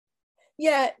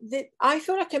Yeah, I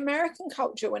feel like American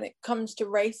culture, when it comes to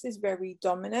race, is very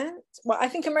dominant. Well, I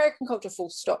think American culture, full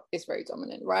stop, is very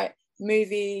dominant, right?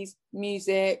 Movies,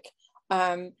 music,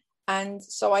 um, and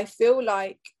so I feel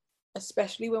like,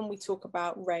 especially when we talk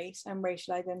about race and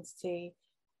racial identity,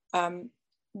 um,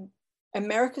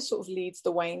 America sort of leads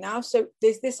the way now. So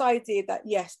there's this idea that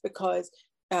yes, because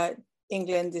uh,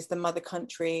 England is the mother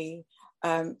country,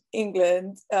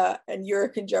 England and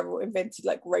Europe in general invented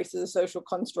like race as a social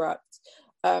construct,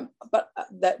 but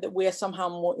that we are somehow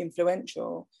more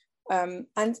influential. And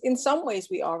in some ways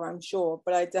we are, I'm sure,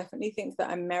 but I definitely think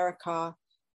that America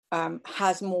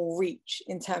has more reach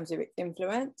in terms of its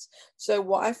influence. So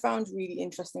what I found really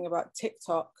interesting about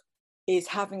TikTok is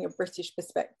having a British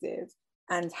perspective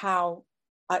and how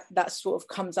that sort of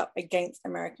comes up against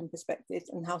American perspectives,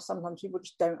 and how sometimes people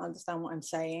just don't understand what I'm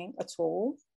saying at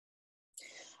all.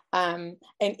 And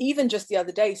even just the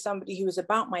other day, somebody who was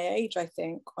about my age, I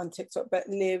think, on TikTok, but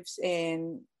lives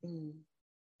in,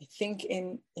 I think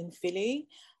in Philly,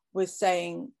 was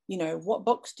saying, you know, what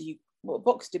box do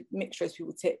mixed race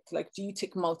people tick? Like, do you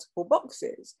tick multiple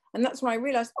boxes? And that's when I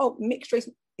realized, oh, mixed race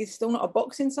is still not a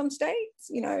box in some states,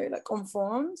 you know, like on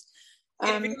forms.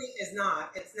 It really is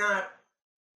not. It's not.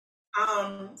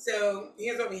 So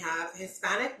here's what we have: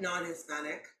 Hispanic,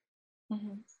 non-Hispanic,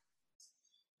 Mhm.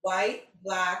 white,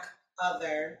 black,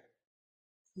 other,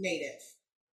 native.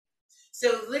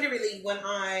 So literally, when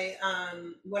I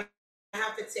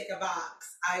have to tick a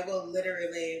box, I will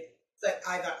literally put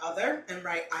either other and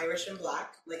write Irish and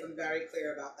black. Like I'm very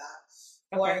clear about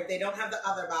that. Or Okay. if they don't have the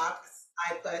other box,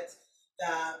 I put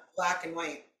the black and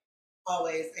white.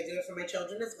 Always, I do it for my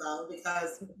children as well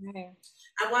because Okay.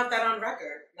 I want that on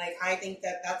record. Like I think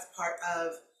that that's part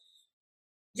of.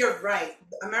 You're right.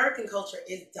 American culture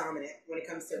is dominant when it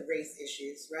comes to race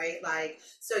issues, right? Like,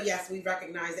 so yes, we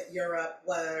recognize that Europe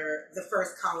were the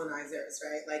first colonizers,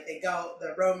 right? Like they go,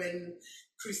 the Roman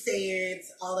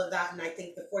Crusades, all of that, and I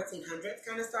think the 1400s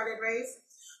kind of started race.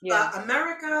 Yeah. But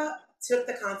America took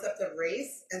the concept of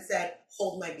race and said,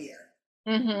 "Hold my beer."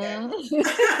 Okay.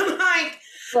 Mm-hmm. like,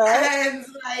 Right. and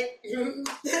like,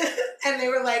 and they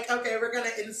were like, okay, we're going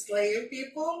to enslave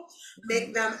people,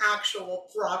 make them actual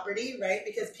property, right?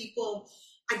 Because people,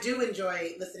 I do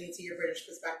enjoy listening to your British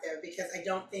perspective because I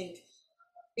don't think,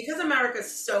 because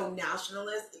America's so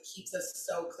nationalist, it keeps us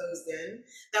so closed in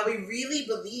that we really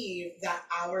believe that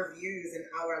our views and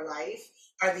our life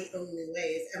are the only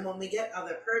ways. And when we get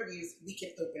other purviews, we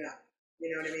can open up.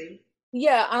 You know what I mean?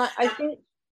 Yeah, and I think,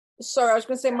 sorry, I was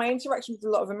going to say my interaction with a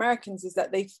lot of Americans is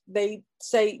that they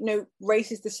say no,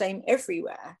 race is the same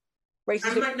everywhere. Race is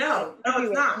I'm the like, same no, no, it's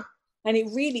everywhere, not. and it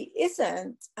really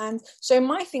isn't. And so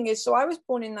my thing is, so I was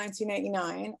born in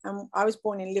 1989, and I was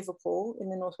born in Liverpool in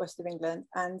the northwest of England,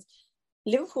 and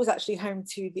Liverpool is actually home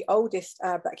to the oldest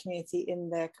black community in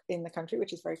the country,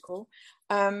 which is very cool.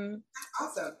 Um,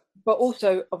 Awesome. but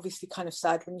also obviously kind of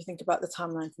sad when you think about the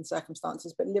timelines and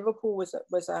circumstances. But Liverpool was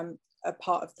a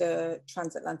part of the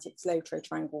transatlantic slave trade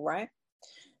triangle, right?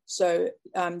 So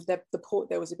the port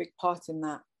there was a big part in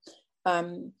that.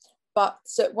 Um, but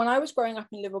so when I was growing up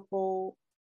in Liverpool,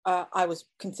 I was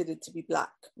considered to be black,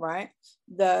 right?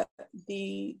 There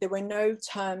were no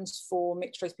terms for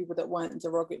mixed race people that weren't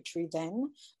derogatory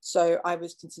then, so I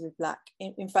was considered black.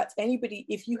 In fact, anybody,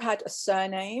 if you had a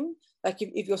surname, like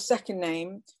if your second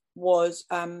name was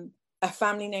a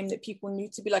family name that people knew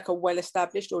to be like a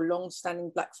well-established or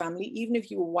long-standing black family, even if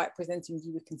you were white presenting,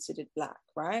 you were considered black,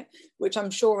 right? Which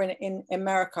I'm sure in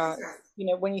America, you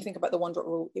know, when you think about the one drop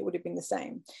rule, it would have been the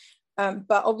same.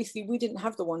 But obviously, we didn't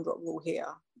have the one drop rule here.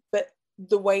 But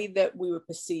the way that we were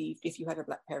perceived, if you had a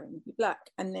black parent, you'd be black.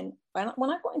 And then when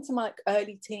I got into my like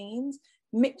early teens,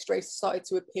 mixed race started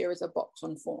to appear as a box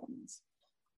on forms.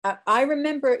 I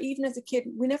remember even as a kid,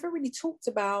 we never really talked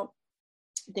about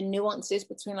the nuances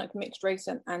between like mixed race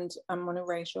and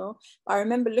monoracial. I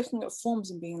remember looking at forms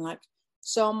and being like,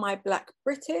 so am I black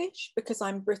British because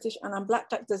I'm British and I'm black?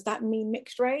 Like, does that mean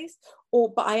mixed race?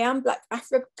 Or but I am black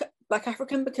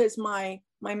African because my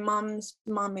mum's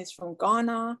mum is from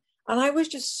Ghana. And I was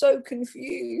just so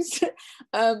confused,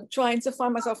 trying to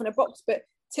find myself in a box. But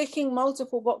ticking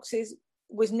multiple boxes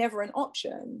was never an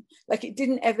option. Like it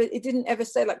didn't ever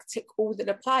say like tick all that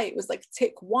apply. It was like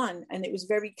tick one, and it was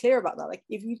very clear about that. Like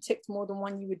if you ticked more than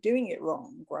one, you were doing it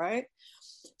wrong, right?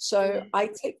 So Mm-hmm. I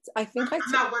think I I'm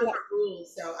ticked not one like, for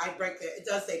rules, so I break it. It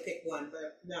does say pick one,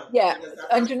 but no, yeah. it does not.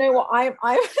 And you know what?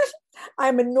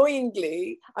 I'm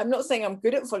annoyingly, I'm not saying I'm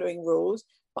good at following rules,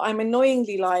 but I'm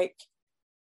annoyingly like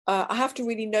I have to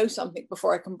really know something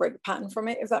before I can break the pattern from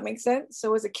it, if that makes sense.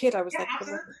 So as a kid, I was Yeah, like, oh,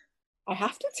 absolutely. I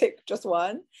have to tick just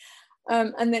one.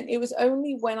 And then it was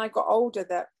only when I got older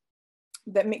that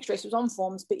that mixed race was on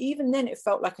forms, but even then it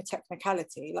felt like a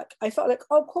technicality. Like I felt like,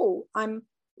 oh cool, I'm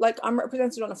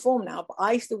represented on a form now, but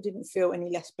I still didn't feel any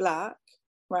less Black,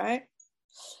 right?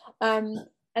 And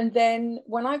then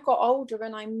when I got older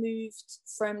and I moved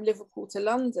from Liverpool to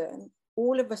London,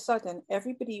 all of a sudden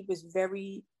everybody was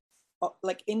very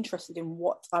like interested in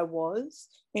what I was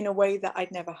in a way that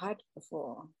I'd never had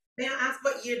before. May I ask,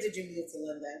 what year did you move to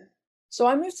London? So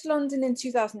I moved to London in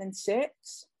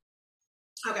 2006.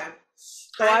 Okay.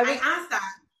 So I asked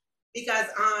that because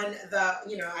on the,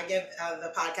 I give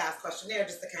the podcast questionnaire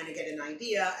just to kind of get an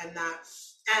idea,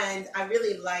 and I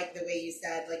really like the way you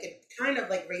said, like, it kind of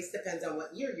like race depends on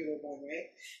what year you were born, right?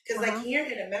 Because like here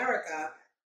in America,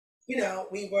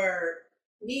 we were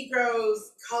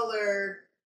Negroes, colored,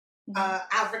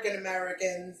 African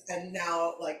Americans, and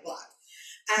now like Black.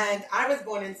 And I was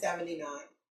born in 79.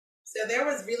 So there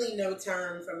was really no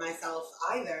term for myself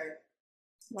either.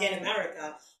 In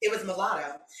America, it was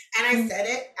mulatto. And I said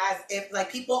it as if like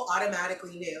people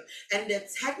automatically knew. And the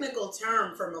technical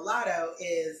term for mulatto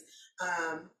is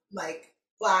like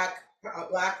a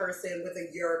black person with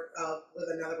with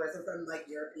another person from like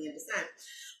European descent.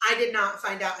 I did not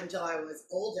find out until I was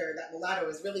older that mulatto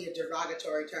is really a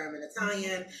derogatory term in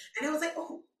Italian. And I was like,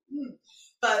 oh,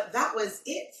 But that was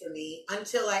it for me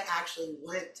until I actually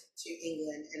went to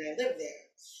England and I lived there.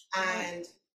 And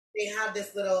they have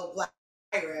this little Black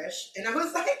Irish, and I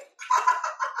was like,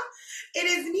 it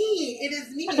is me.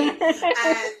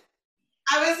 And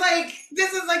I was like,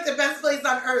 this is like the best place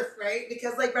on earth, right?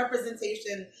 Because like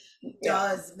representation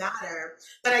does matter.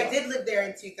 But I did live there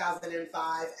in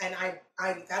 2005, and I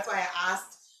that's why I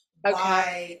asked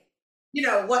why,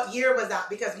 what year was that?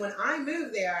 Because when I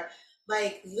moved there,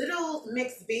 like little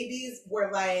mixed babies were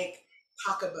like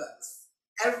pocketbooks.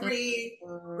 Every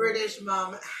British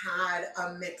mom had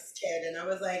a mixed kid, and I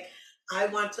was like, I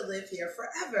want to live here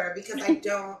forever because I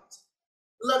don't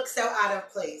look so out of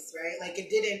place, right? Like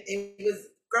it was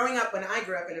growing up when I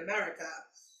grew up in America,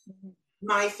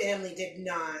 my family did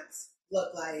not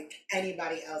look like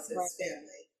anybody else's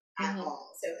family at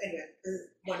all. So anyway,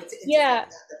 wanted to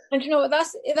that. And you know what,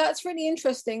 that's really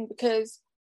interesting because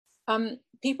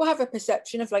people have a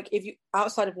perception of like, if you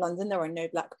outside of London, there are no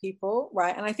Black people,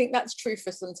 right? And I think that's true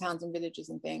for some towns and villages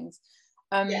and things.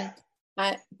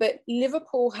 But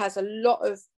Liverpool has a lot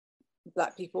of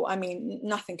Black people. I mean,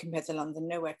 nothing compared to London,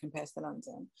 nowhere compares to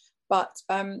London. But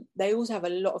they also have a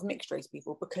lot of mixed race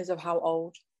people because of how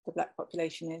old the Black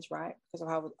population is, right? Because of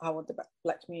how old the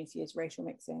Black community is, racial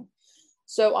mixing.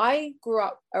 So I grew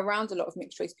up around a lot of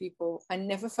mixed race people and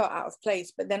never felt out of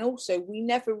place. But then also, we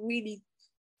never really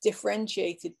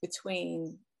differentiated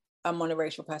between a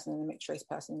monoracial person and a mixed race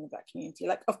person in the Black community.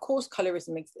 Like, of course,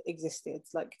 colorism existed.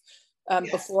 Like,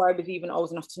 before I was even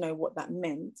old enough to know what that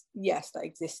meant, yes, that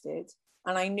existed.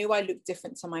 And I knew I looked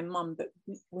different to my mum, but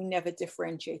we never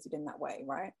differentiated in that way,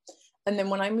 right? And then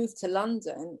when I moved to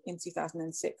London in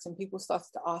 2006 and people started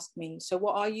to ask me, so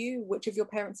what are you? Which of your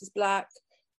parents is Black?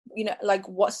 Like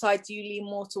what side do you lean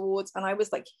more towards? And I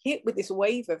was like hit with this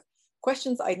wave of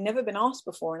questions that I'd never been asked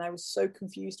before. And I was so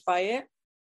confused by it.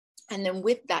 And then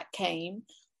with that came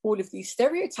all of these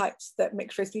stereotypes that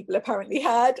mixed race people apparently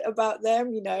had about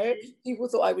them. People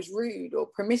thought I was rude or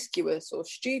promiscuous or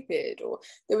stupid, or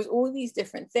there was all these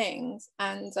different things.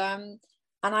 And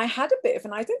I had a bit of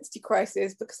an identity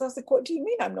crisis because I was like, what do you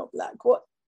mean I'm not Black? What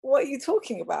are you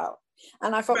talking about?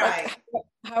 And I felt like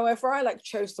however I like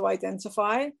chose to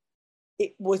identify,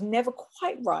 it was never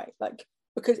quite right. Like,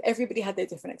 because everybody had their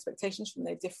different expectations from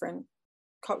their different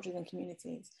cultures and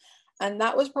communities. And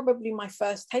that was probably my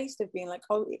first taste of being like,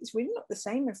 oh, it's really not the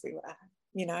same everywhere,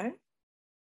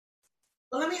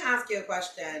 Well, let me ask you a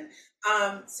question.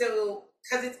 So,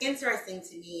 because it's interesting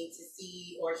to me to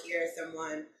see or hear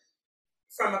someone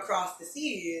from across the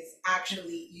seas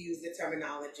actually use the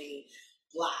terminology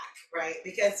Black, right?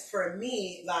 Because for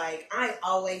me, like, I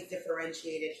always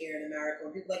differentiated here in America.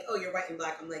 When people are like, oh, you're white and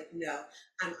Black, I'm like, no,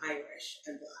 I'm Irish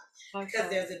and Black. Okay. Because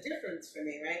there's a difference for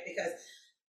me, right? Because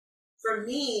for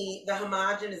me, the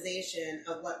homogenization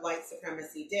of what white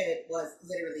supremacy did was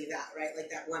literally that, right? Like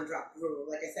that one drop rule.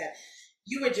 Like I said,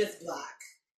 you were just Black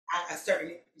at a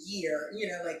certain year,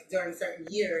 like during certain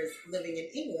years living in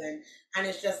England. And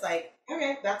it's just like,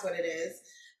 okay, that's what it is.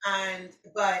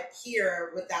 But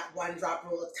here with that one drop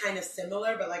rule, it's kind of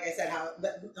similar, but like I said, how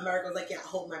America was like, yeah,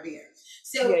 hold my beer.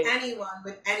 So anyone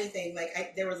with anything,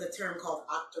 like there was a term called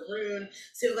octoroon.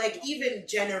 So like even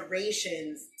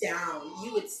generations down,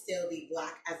 you would still be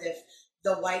Black as if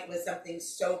the white was something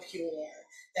so pure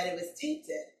that it was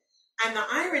tainted. And the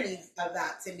irony of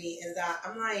that to me is that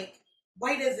I'm like,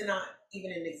 white is not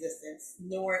even in existence,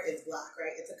 nor is Black,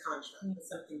 right? It's a construct. It's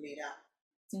something made up.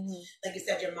 Like you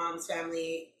said, your mom's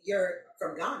family, you're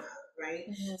from Ghana, right?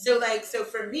 So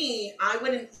for me, I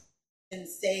wouldn't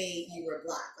say you were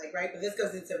Black, like, right? But this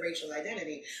goes into racial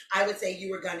identity. I would say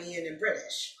you were Ghanaian and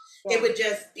British. Yeah. It would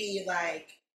just be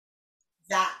like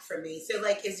that for me. So,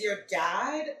 like, is your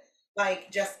dad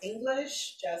like just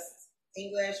English,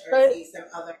 or is he some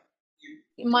other?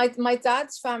 My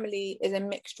dad's family is a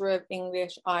mixture of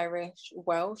English, Irish,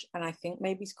 Welsh, and I think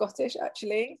maybe Scottish,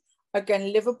 actually.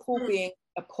 Again, Liverpool being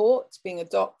a port, being a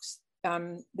docks,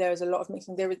 there's a lot of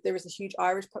mixing. There is a huge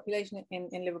Irish population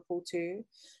in Liverpool too.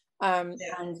 And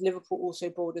Liverpool also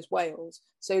borders Wales.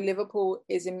 So Liverpool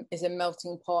is a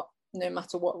melting pot, no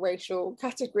matter what racial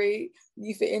category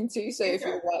you fit into. So if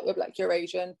you're white, you're Black, you're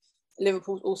Asian.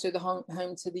 Liverpool's also the home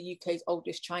to the UK's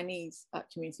oldest Chinese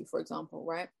community, for example,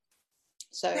 right?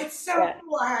 So that's so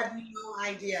cool. I had no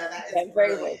idea. That is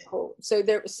very, very cool. So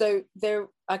there,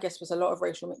 I guess, was a lot of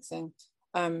racial mixing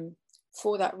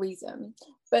for that reason.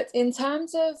 But in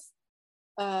terms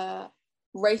of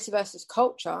race versus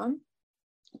culture,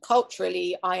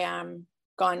 culturally, I am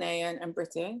Ghanaian and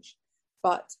British,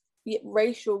 but yet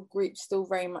racial groups still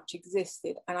very much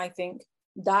existed. And I think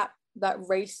that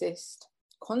racist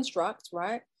construct,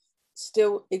 right,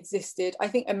 still existed. I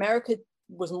think America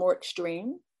was more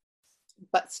extreme,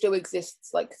 but still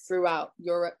exists like throughout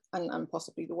Europe and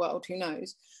possibly the world, who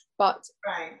knows. But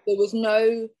there was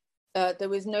no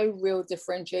real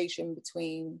differentiation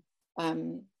between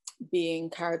being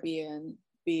Caribbean,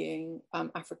 being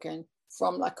African,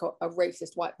 from like a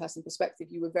racist white person perspective.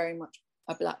 You were very much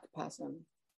a Black person,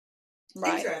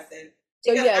 right? Interesting.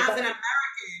 So because as an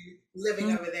American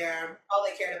living over there, all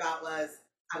they cared about was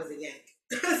I was a Yank.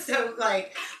 So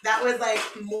like that was like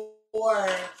more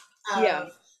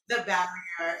of the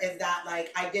barrier, is that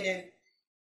like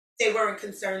they weren't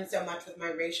concerned so much with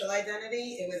my racial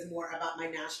identity. It was more about my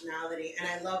nationality. And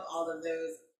I love all of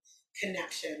those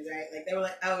connections, right? Like they were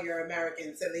like, oh, you're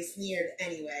American. So they sneered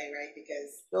anyway, right?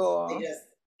 Because they just,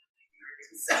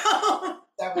 so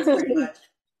that was pretty much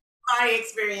my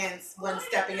experience when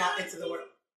stepping out into the world.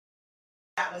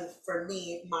 That was for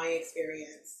me, my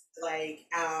experience. Like,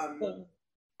 and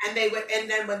then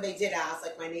when they did ask,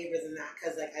 like my neighbors and that,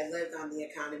 because like I lived on the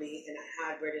economy and I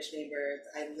had British neighbors.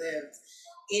 I lived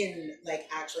in, like,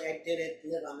 actually I didn't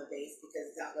live on the base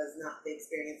because that was not the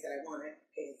experience that I wanted.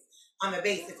 Because on the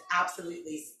base, it's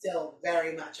absolutely still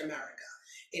very much America.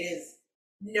 It is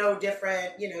no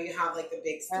different. You know, you have like the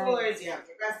big stores, you have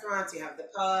the restaurants, you have the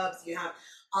pubs, you have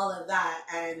all of that.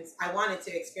 And I wanted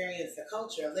to experience the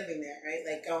culture of living there, right?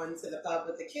 Like going to the pub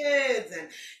with the kids and,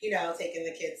 you know, taking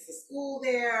the kids to school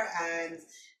there. And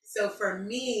so for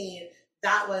me,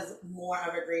 that was more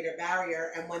of a greater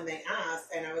barrier. And when they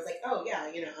asked, and I was like, oh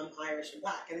yeah, you know, I'm Irish and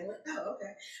Black. And they went, oh,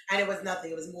 okay. And it was nothing.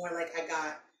 It was more like I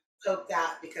got poked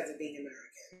at because of being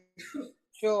American.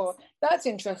 Sure. That's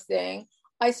interesting.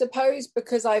 I suppose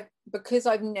because I've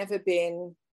never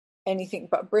been anything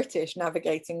but British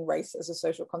navigating race as a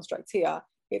social construct here,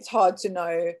 it's hard to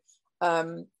know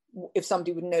if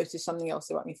somebody would notice something else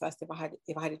about me first if I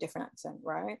had a different accent,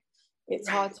 right? It's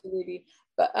hard to really,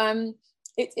 but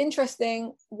it's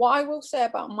interesting. What I will say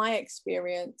about my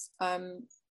experience,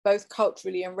 both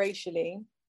culturally and racially,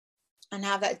 and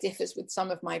how that differs with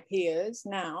some of my peers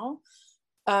now.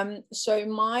 So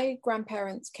my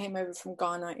grandparents came over from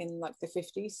Ghana in like the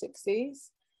 50s, 60s,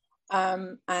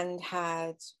 and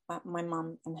had my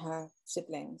mum and her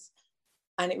siblings.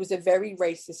 And it was a very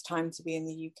racist time to be in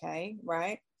the UK,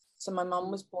 right? So my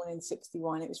mum was born in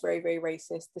 61. It was very, very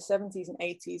racist. The 70s and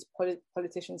 80s,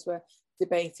 politicians were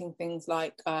debating things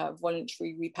like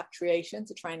voluntary repatriation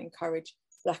to try and encourage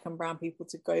Black and brown people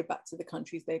to go back to the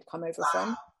countries they'd come over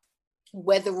from.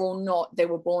 Whether or not they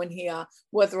were born here,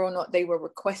 whether or not they were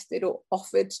requested or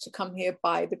offered to come here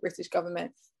by the British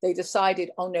government, they decided,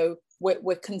 oh no,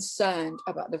 we're concerned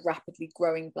about the rapidly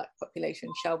growing Black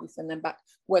population. Shall we send them back?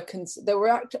 There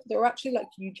were actually like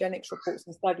eugenics reports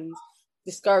and studies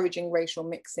discouraging racial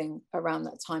mixing around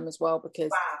that time as well,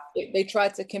 because they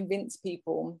tried to convince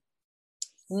people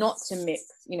not to mix,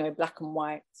 you know, Black and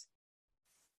white.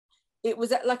 It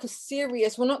was at like a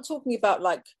serious, we're not talking about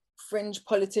like fringe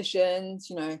politicians,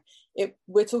 you know,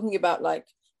 we're talking about like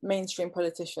mainstream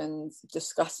politicians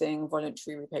discussing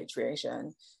voluntary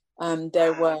repatriation.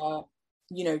 There were,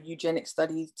 you know, eugenic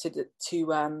studies to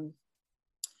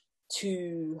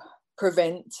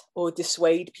prevent or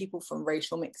dissuade people from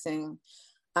racial mixing,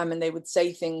 and they would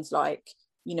say things like,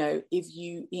 you know,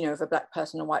 if a Black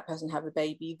person and a white person have a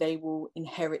baby, they will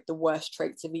inherit the worst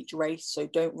traits of each race, so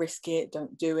don't risk it,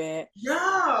 don't do it.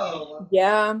 No.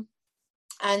 Yeah.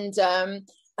 And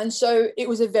And so it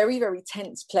was a very, very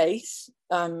tense place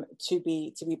to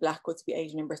be Black or to be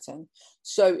Asian in Britain.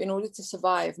 So in order to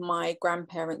survive, my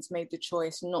grandparents made the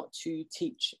choice not to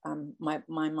teach my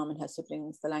mum and her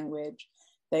siblings the language.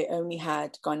 They only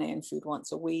had Ghanaian food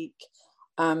once a week.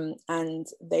 And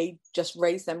they just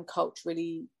raised them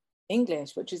culturally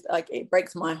English, which is like, it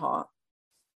breaks my heart.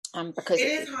 Because it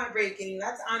is heartbreaking.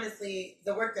 That's honestly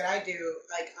the work that I do,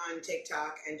 like on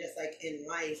TikTok and just like in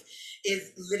life,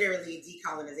 is literally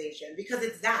decolonization, because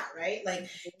it's that, right? Like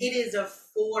it is a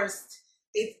forced.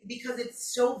 It's because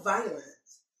it's so violent,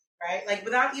 right? Like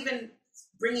without even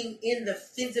bringing in the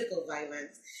physical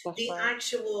violence, the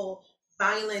actual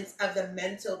violence of the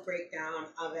mental breakdown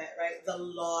of it, right? The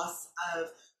loss of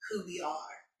who we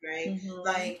are, right?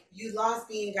 Like you lost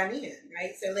being Ghanaian,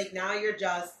 right? So like now you're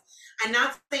just, I'm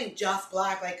not saying just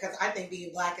Black, like, because I think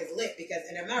being Black is lit, because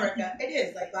in America it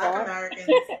is, like Black Americans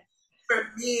for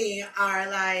me are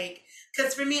like,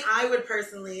 because for me, I would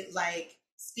personally, like,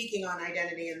 speaking on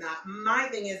identity and that, my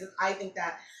thing is I think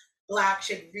that Black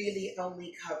should really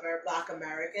only cover Black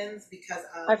Americans because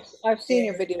of I've seen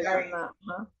your videos on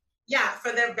that. Yeah,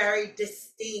 for their very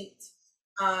distinct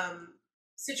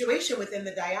situation within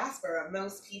the diaspora.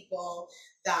 Most people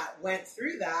that went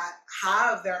through that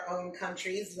have their own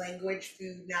countries, language,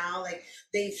 food now, like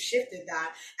they've shifted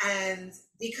that. And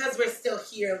because we're still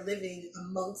here living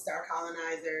amongst our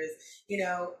colonizers, you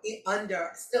know,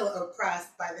 still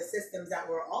oppressed by the systems that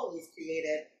were always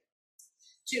created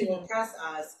to oppress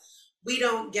us, we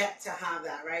don't get to have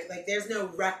that, right? Like there's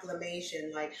no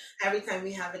reclamation. Like every time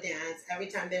we have a dance, every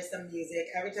time there's some music,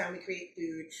 every time we create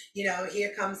food, you know,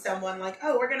 here comes someone like,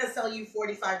 oh, we're going to sell you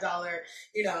 $45,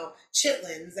 you know,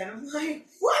 chitlins. And I'm like,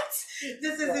 what?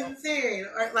 This is insane.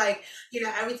 Or like, you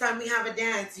know, every time we have a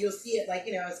dance, you'll see it, like,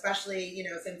 you know, especially, you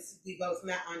know, since we both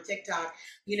met on TikTok,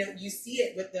 you know, you see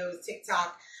it with those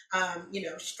TikTok you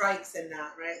know, strikes and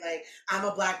that, right? Like I'm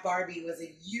a Black Barbie was a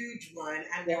huge one,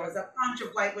 and there was a bunch of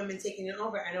white women taking it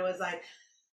over, and it was like,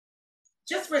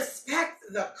 just respect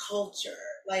the culture,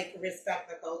 like respect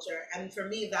the culture. And for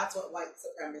me, that's what white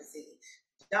supremacy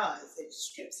does. It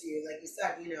strips you, like you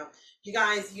said, you know, you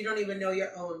guys, you don't even know your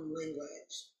own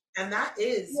language, and that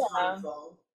is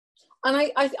harmful. And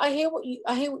I hear what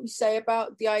you say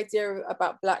about the idea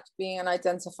about Black being an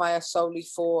identifier solely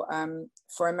for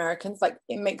Americans. Like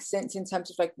it makes sense in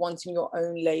terms of like wanting your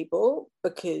own label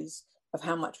because of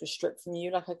how much was stripped from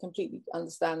you. Like I completely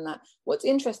understand that. What's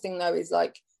interesting though is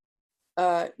like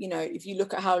you know, if you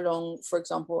look at how long, for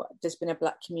example, there's been a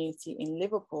Black community in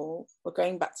Liverpool, we're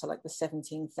going back to like the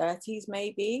 1730s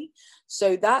maybe.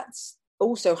 So that's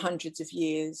also hundreds of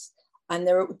years. And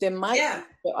there might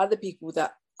be other people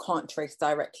that can't trace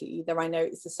directly either. I know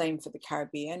it's the same for the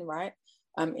Caribbean, right?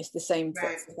 It's the same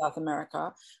for South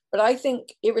America. But I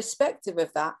think irrespective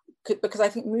of that, because I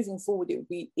think moving forward,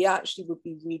 it actually would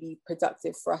be really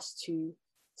productive for us to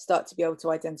start to be able to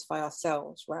identify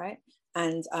ourselves, right?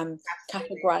 And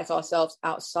categorize ourselves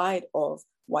outside of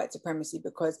white supremacy,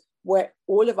 because where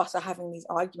all of us are having these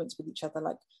arguments with each other.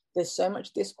 Like there's so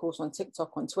much discourse on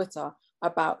TikTok, on Twitter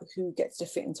about who gets to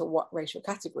fit into what racial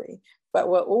category, but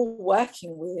we're all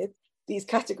working with these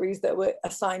categories that were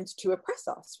assigned to oppress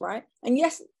us, right? And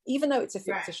yes, even though it's a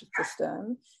fictitious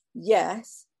system,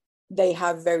 yes, they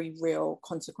have very real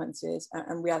consequences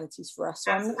and realities for us.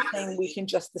 So I'm not saying we can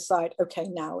just decide, okay,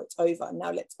 now it's over,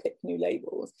 now let's pick new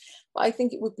labels. But I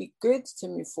think it would be good to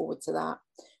move forward to that.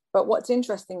 But what's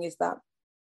interesting is that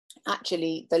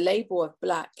actually the label of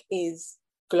Black is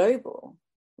global,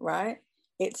 right?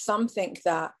 It's something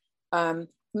that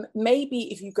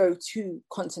maybe if you go to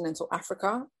continental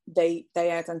Africa, they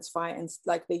identify and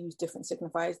like they use different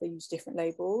signifiers, they use different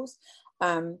labels.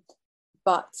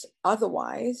 But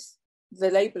otherwise, the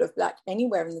label of Black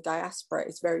anywhere in the diaspora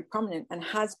is very prominent and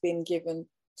has been given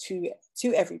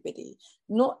to everybody.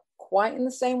 Not quite in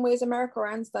the same way as America.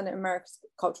 I understand that America's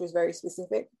culture is very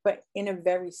specific, but in a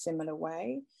very similar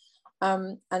way.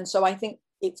 And so I think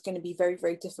it's going to be very,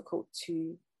 very difficult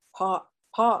to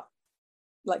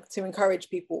like to encourage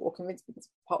people or convince people to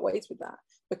part ways with that,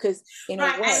 because in a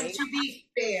way. And to be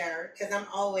fair, because I'm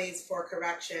always for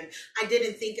correction, I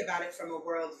didn't think about it from a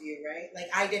worldview, right? Like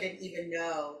I didn't even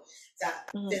know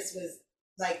that this was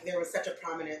like there was such a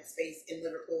prominent space in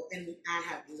Liverpool, and I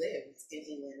have lived in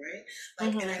England, right?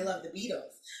 Like, and I love the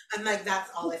Beatles, and like that's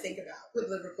all I think about with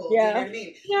Liverpool. You know what I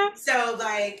mean? So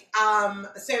like, I'm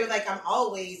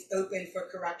always open for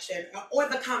correction or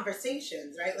the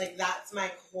conversations, right? Like that's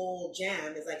my whole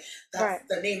jam. Is like that's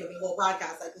the name of the whole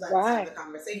podcast. Like let's have the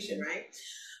conversation, right?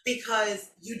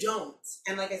 because you don't.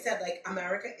 And like I said, like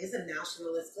America is a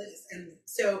nationalist place. And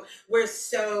so we're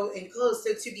so enclosed.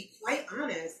 So to be quite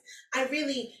honest, I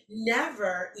really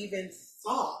never even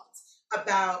thought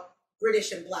about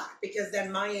British and Black, because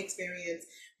then my experience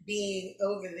being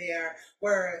over there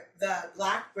were the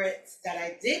Black Brits that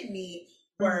I did meet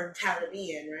were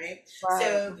Caribbean, right? Right.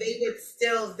 So they would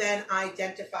still then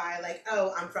identify like,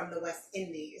 oh, I'm from the West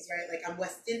Indies, right? Like I'm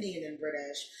West Indian and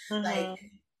British. Like Mm-hmm.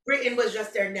 Britain was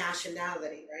just their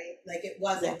nationality, right? Like it Yeah.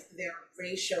 wasn't their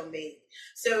racial mate.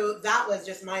 So that was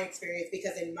just my experience,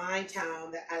 because in my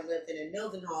town that I lived in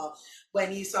Mildenhall,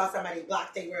 when you saw somebody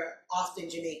Black, they were often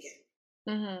Jamaican,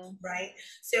 Mm-hmm. right?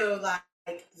 So like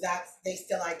that's they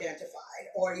still identified,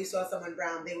 or you saw someone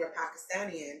brown, they were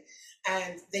Pakistani,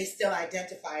 and they still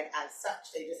identified as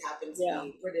such. They just happened to Yeah.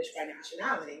 be British by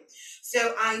nationality.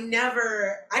 So I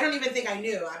don't even think I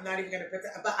knew. I'm not even going to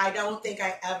pretend, but I don't think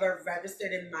I ever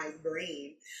registered in my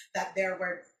brain that there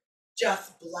were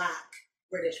just Black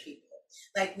British people.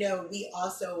 Like, no, we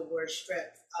also were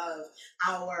stripped of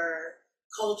our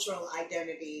cultural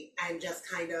identity and just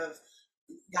kind of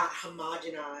got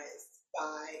homogenized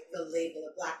by the label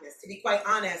of Blackness. To be quite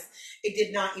honest, it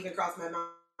did not even cross my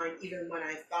mind, even when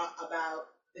I thought about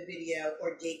the video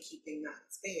or gatekeeping that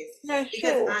space, Yeah,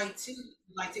 because sure. I too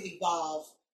like to evolve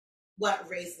what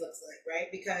race looks like,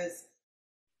 right? Because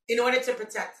in order to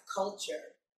protect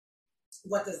culture,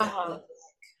 what does that Uh-huh. look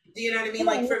like? Do you know what I mean?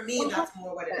 Like Yeah, for me, that's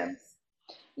more what it 100%. is.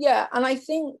 Yeah, and I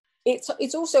think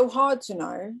it's also hard to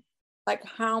know like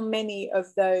how many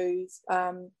of those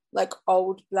like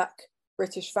old Black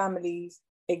British families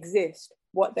exist,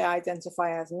 what they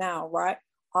identify as now, right?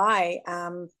 I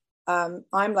am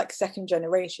I'm like second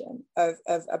generation of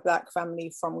a Black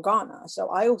family from Ghana, so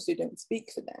I also don't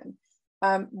speak for them.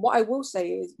 What I will say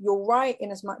is you're right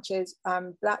in as much as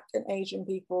Black and Asian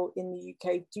people in the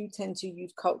UK do tend to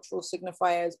use cultural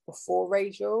signifiers before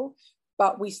racial,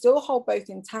 but we still hold both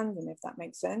in tandem, if that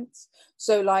makes sense.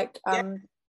 So like Yeah,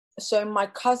 so my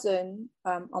cousin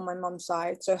on my mum's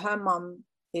side, so her mum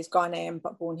is Ghanaian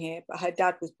but born here, but her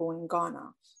dad was born in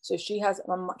Ghana, so she has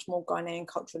a much more Ghanaian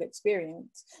cultural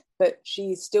experience, but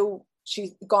she's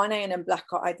Ghanaian and Black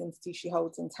are identity she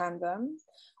holds in tandem.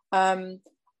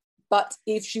 But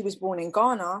if she was born in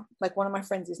Ghana, like one of my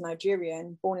friends is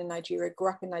Nigerian, born in Nigeria, grew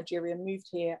up in Nigeria, moved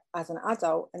here as an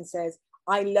adult, and says,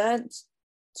 I learned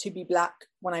to be Black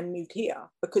when I moved here,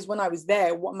 because when I was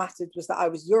there, what mattered was that I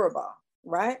was Yoruba,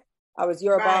 right? I was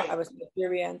Yoruba, I right, was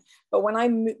Nigerian. But when I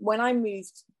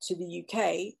moved to the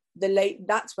UK,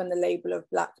 that's when the label of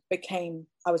Black became,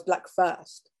 I was Black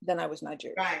first, then I was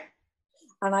Nigerian. right.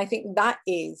 And I think that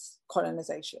is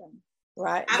colonization,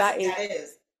 right? That is, That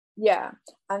is. yeah.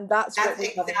 And that's what That's we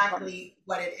have in common. exactly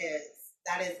what it is.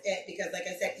 That is it. Because, like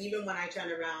I said, even when I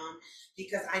turn around,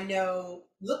 because I know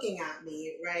looking at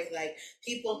me, right? Like,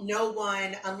 people, no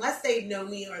one, unless they've known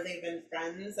me or they've been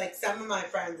friends, like some of my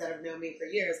friends that have known me for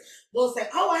years will say,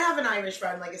 oh, I have an Irish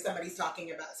friend. Like, if somebody's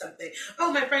talking about something,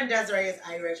 oh, my friend Desiree is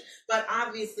Irish. But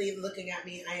obviously, looking at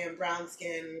me, I am brown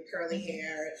skin, curly Mhm.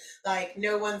 hair. Like,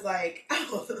 no one's like,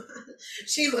 oh,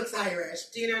 she looks Irish.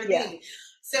 Do you know what I Yeah. mean?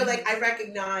 So like Mhm. I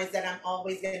recognize that I'm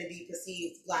always going to be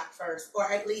perceived Black first, or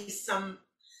at least some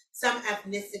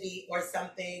ethnicity or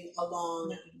something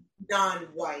along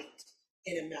non-white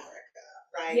in America,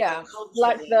 right? Yeah. Like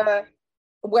Like culturally. the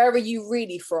where are you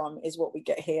really from is what we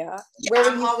get here. Yeah, Where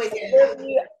are I'm you always getting where that. are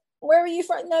you where are you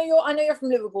from? No, I know you're from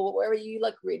Liverpool, but where are you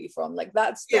like really from? Like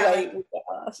that's the Yeah, way like we get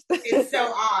asked. it's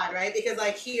so odd, right? Because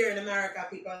like here in America,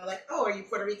 people are like, "Oh, are you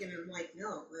Puerto Rican?" And I'm like,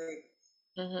 "No, like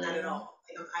not at Hmm. all.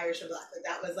 Like I'm Irish and Black." Like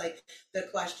that was like the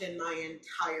question my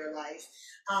entire life.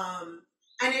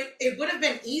 And it would have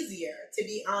been easier to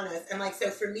be honest. And like so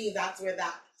for me, that's where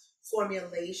that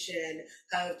formulation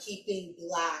of keeping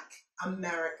Black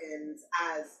Americans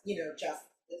as, just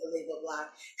with the label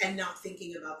Black and not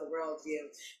thinking about the worldview.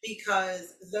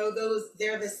 Because though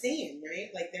they're the same, right?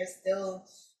 Like they're still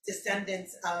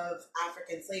descendants of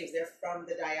African slaves. They're from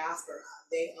the diaspora.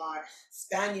 They are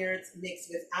Spaniards mixed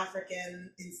with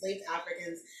African, enslaved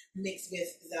Africans mixed with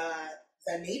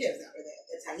the natives that were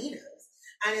there, the Tainos.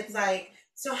 And it's like,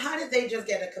 so how did they just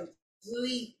get a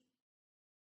complete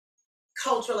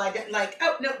cultural identity? Like,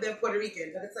 oh no, they're Puerto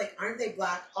Rican, but it's like, aren't they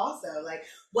Black also? Like,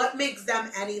 what makes them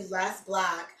any less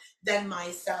Black than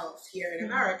myself here in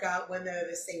America when they're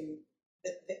the same?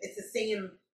 It's the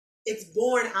same. It's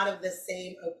born out of the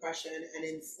same oppression and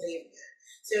enslavement.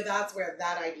 So that's where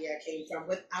that idea came from,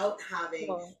 without having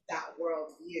Sure. that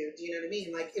worldview. Do you know what I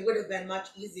mean? Like, it would have been much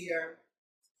easier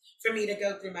for me to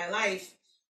go through my life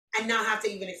and not have to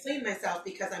even explain myself,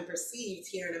 because I'm perceived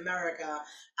here in America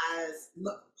as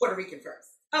Puerto Rican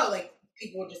first. Oh, like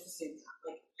people would just assume that,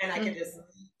 like, and I could just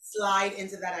slide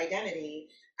into that identity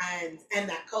and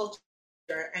that culture,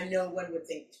 and no one would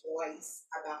think twice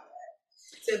about it.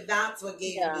 So that's what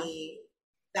gave me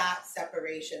that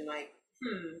separation. Like,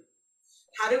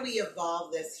 how do we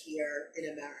evolve this here in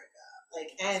America?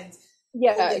 Like, and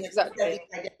holding exactly.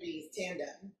 identities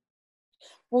tandem.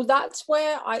 Well,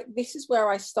 this is where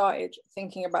I started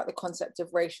thinking about the concept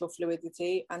of racial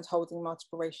fluidity and holding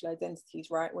multiple racial identities,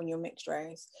 right, when you're mixed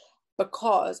race,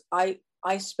 because I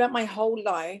spent my whole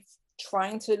life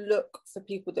trying to look for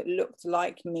people that looked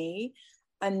like me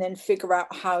and then figure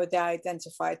out how they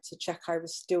identified to check I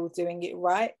was still doing it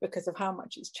right, because of how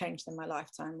much it's changed in my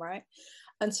lifetime, right?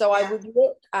 And so I would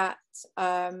look at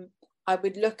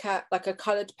like a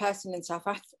colored person in South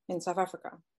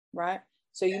Africa, right?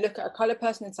 So you look at a colored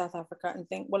person in South Africa and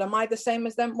think, well, am I the same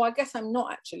as them? Well, I guess I'm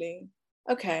not actually.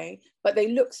 Okay, but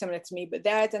they look similar to me, but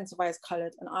they identify as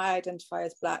colored and I identify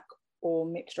as Black or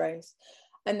mixed race.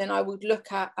 And then I would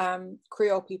look at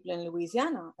Creole people in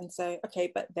Louisiana and say,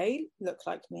 okay, but they look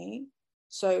like me.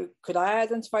 So could I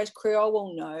identify as Creole?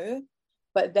 Well, no,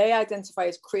 but they identify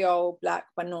as Creole, Black,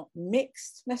 but not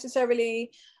mixed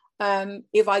necessarily.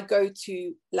 If I go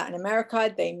to Latin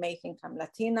America, they may think I'm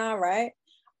Latina, right?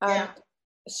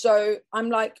 So I'm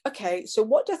like, okay, so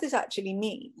what does this actually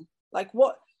mean? Like,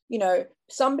 what,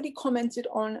 somebody commented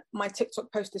on my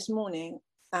TikTok post this morning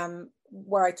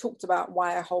where I talked about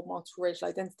why I hold multiple racial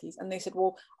identities. And they said,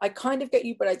 well, I kind of get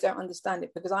you, but I don't understand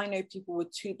it, because I know people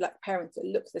with two Black parents that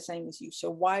look the same as you. So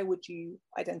why would you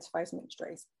identify as mixed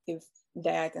race if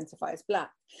they identify as Black?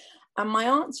 And my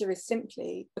answer is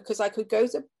simply because I could go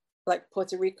to like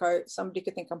Puerto Rico, somebody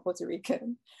could think I'm Puerto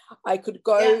Rican. I could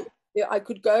go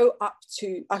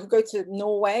to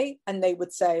Norway and they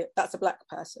would say that's a Black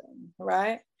person,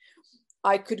 right?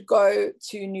 I could go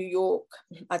to New York,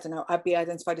 I don't know, I'd be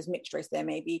identified as mixed race there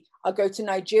maybe. I'll go to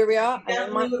Nigeria. You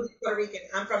definitely would be Puerto Rican.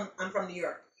 I'm from New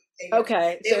York. They would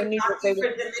not be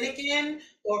for Dominican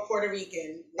or Puerto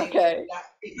Rican.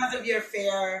 Because of your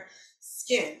fair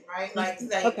skin, right? Like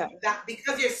that,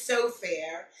 because you're so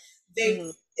fair,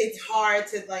 it's hard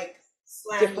to like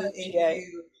slam you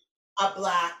into a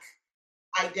Black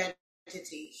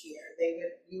identity here.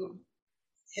 You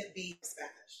would be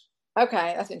Spanish.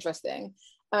 Okay, that's interesting.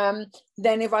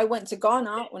 Then if I went to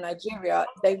Ghana or Nigeria,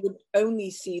 they would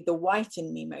only see the white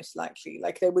in me, most likely.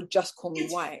 Like they would just call me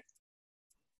white,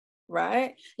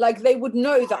 right? Like they would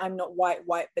know that I'm not white,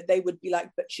 but they would be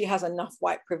like, but she has enough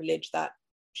white privilege that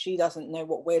she doesn't know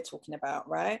what we're talking about,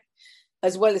 right?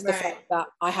 As well as the fact that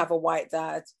I have a white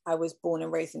dad. I was born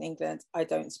and raised in England. I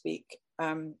don't speak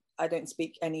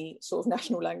any sort of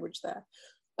national language there.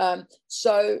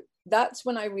 So that's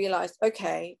when I realized,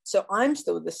 okay, so I'm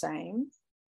still the same,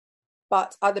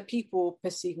 but other people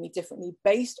perceive me differently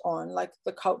based on like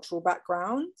the cultural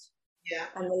background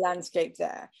and the landscape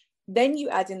there. Then you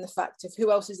add in the fact of who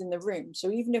else is in the room.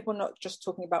 So even if we're not just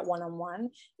talking about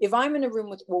one-on-one, if I'm in a room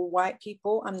with all white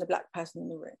people, I'm the Black person in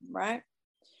the room, right?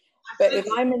 But if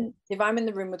I'm in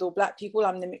the room with all Black people,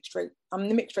 I'm the mixed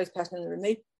race person in the room.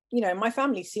 They, my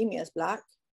family see me as Black.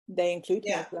 They include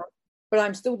me as Black, but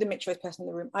I'm still the mixed race person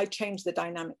in the room. I change the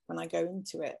dynamic when I go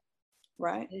into it,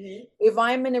 right? If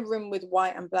I'm in a room with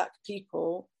white and Black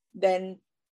people, then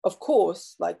of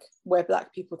course, like we're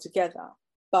Black people together,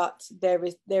 but there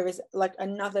is like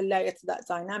another layer to that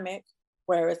dynamic,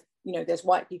 whereas there's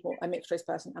white people, a mixed race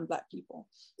person, and Black people.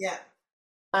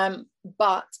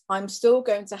 But I'm still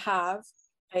going to have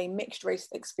a mixed race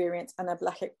experience and a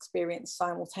Black experience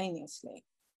simultaneously.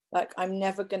 Like I'm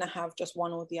never going to have just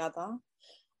one or the other.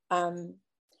 And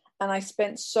I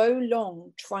spent so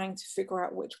long trying to figure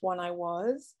out which one I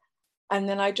was. And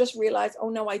then I just realized, oh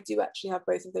no, I do actually have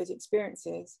both of those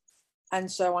experiences. And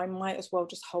so I might as well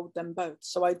just hold them both.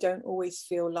 So I don't always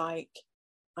feel like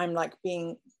I'm like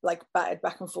being like batted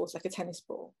back and forth like a tennis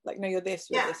ball. Like, no, you're this,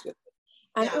 you're this, you're this.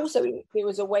 And also it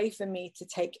was a way for me to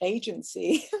take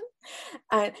agency.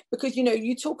 And because,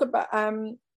 you talk about,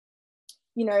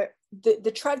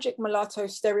 the tragic mulatto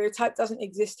stereotype doesn't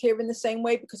exist here in the same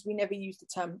way because we never used the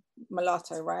term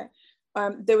mulatto, right?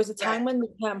 There was a time when the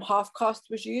term half caste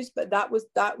was used, but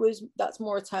that's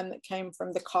more a term that came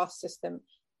from the caste system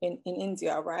in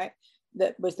India, right?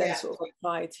 That was then sort of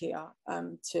applied here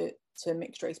to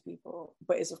mixed race people,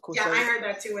 but is of course. Yeah, I heard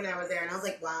that too when I was there, and I was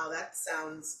like, wow, that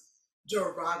sounds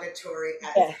derogatory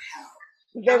as hell.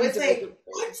 I was like,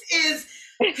 what is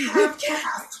half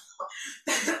caste?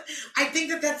 I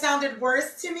think that sounded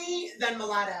worse to me than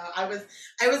mulatto. I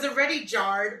was already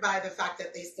jarred by the fact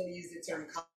that they still use the term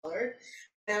colored.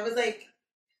 And I was like,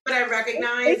 but I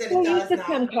recognize that it does not. The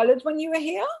term colored when you were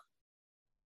here?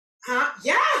 Huh?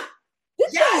 Yeah. Did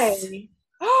yes. Yes. way.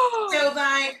 So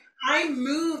like I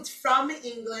moved from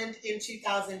England in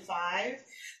 2005,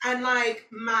 and like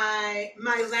my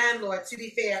landlord, to be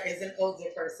fair, is an older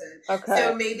person. Okay.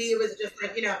 So maybe it was just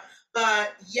like,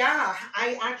 but yeah,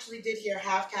 I actually did hear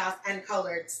half caste and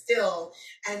colored still,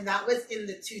 and that was in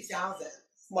the 2000s.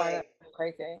 Wow, Like, that's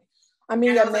crazy. I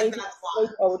mean, and I yeah, was like, maybe that's maybe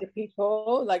wild. older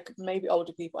people, like maybe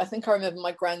older people. I think I remember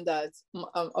my granddad.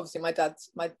 Obviously, my dad's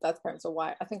parents are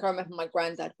white. I think I remember my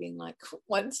granddad being like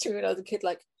once to me when I was a kid,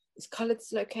 like, "Is colored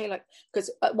still okay?" Like, because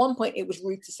at one point it was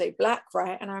rude to say black,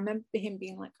 right? And I remember him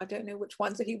being like, "I don't know which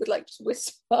one," so he would like just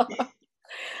whisper.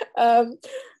 um,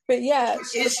 but yeah,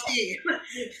 so Is she?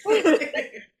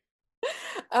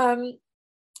 um,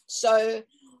 so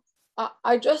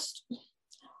I just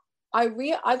I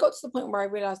got to the point where I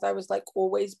realized I was like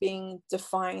always being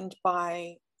defined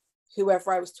by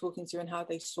whoever I was talking to and how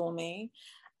they saw me.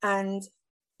 And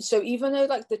so even though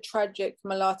like the tragic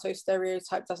mulatto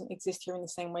stereotype doesn't exist here in the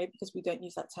same way because we don't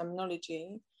use that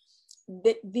terminology,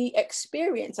 the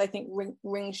experience I think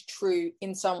rings true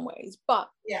in some ways. But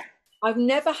Yeah. I've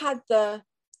never had the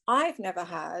I've never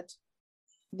had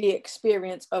the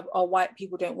experience of, oh, white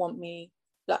people don't want me,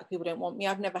 black people don't want me.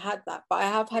 I've never had that, but I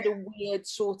have had a weird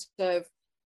sort of,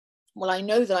 well, I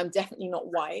know that I'm definitely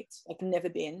not white. I've never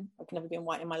been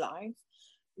white in my life.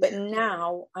 But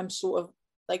now I'm sort of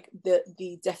like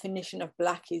the definition of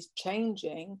black is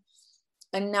changing.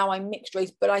 And now I'm mixed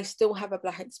race, but I still have a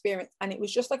black experience. And it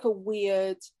was just like a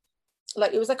weird,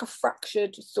 like it was like a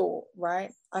fractured thought,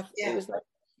 right? It was like,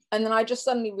 and then I just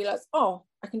suddenly realized, oh,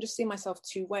 I can just see myself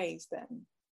two ways then.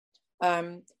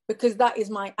 Because that is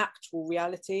my actual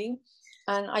reality.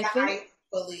 And I think, I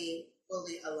fully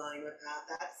align with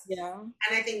that. yeah.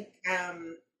 And I think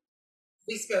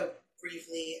we spoke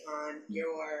briefly on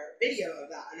your video of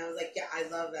that, and I was like, yeah, I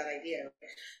love that idea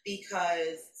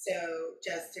because, so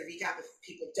just to recap, if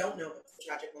people don't know what's the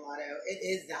tragic mulatto, it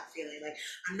is that feeling like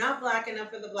I'm not black enough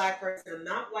for the black person, I'm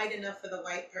not white enough for the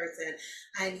white person,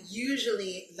 and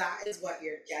usually that is what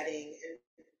you're getting, and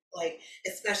like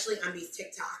especially on these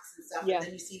TikToks and stuff, and Yeah.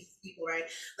 then you see these people, right?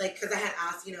 Like, because I had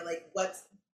asked, like what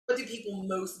do people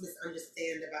most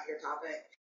misunderstand about your topic,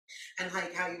 and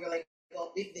like how you were like,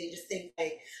 well, they just think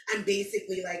like I'm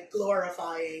basically like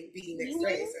glorifying being mixed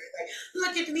race, right? Like,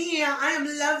 look at me, I am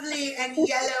lovely and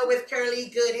yellow with curly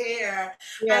good hair,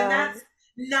 and Yeah. that's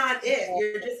not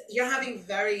it. You're having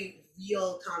very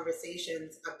real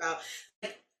conversations about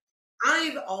like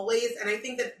I've always, and I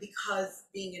think that because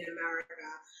being in America,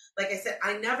 like I said,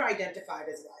 I never identified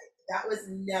as white. That was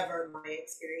never my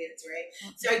experience,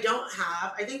 right? So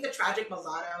I think the tragic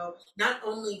mulatto, not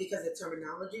only because the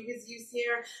terminology is used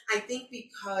here, I think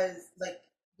because, like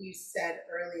we said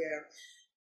earlier,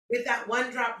 with that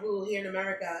one drop rule here in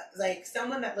America, like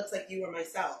someone that looks like you or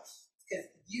myself, because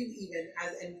you even,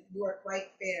 and you are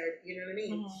quite fair, you know what I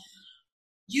mean? Mm-hmm.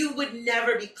 You would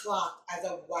never be clocked as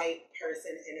a white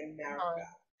person in America.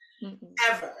 Mm-hmm.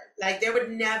 Ever. Like there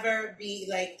would never be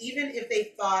like, even if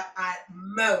they thought at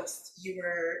most you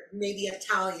were maybe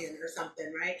Italian or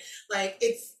something, right? Like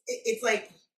it's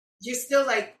like you're still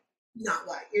like not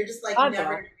white. You're just like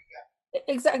never.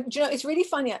 Exactly. Do you know, it's really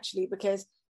funny actually because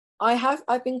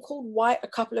I've been called white a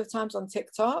couple of times on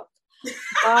TikTok.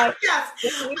 Yes,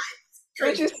 Which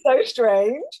crazy. is so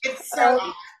strange. It's so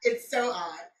odd. It's so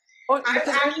odd. I've Because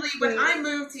actually, when honestly, I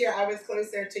moved here, I was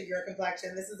closer to your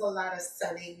complexion. This is a lot of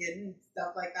sunning and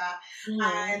stuff like that.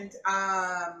 And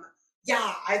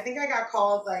yeah, I think I got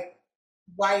called like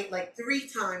white like 3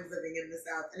 times living in the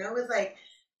South. And I was like,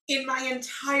 in my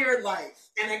entire life,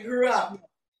 and I grew up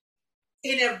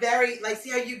in a very, like,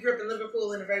 see how you grew up in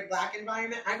Liverpool in a very black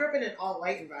environment? I grew up in an all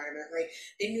white environment. Like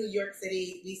in New York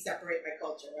City, we separate by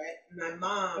culture, right? My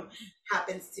mom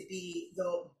happens to be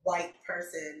the white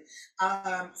person.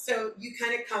 So you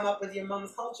kind of come up with your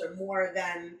mom's culture more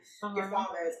than your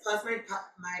father's. Plus,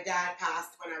 my dad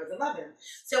passed when I was 11.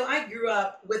 So I grew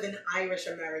up with an Irish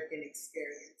American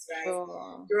experience,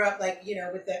 right? Grew up like,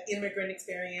 with the immigrant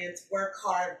experience, work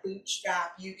hard,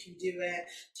 bootstrap, you can do it.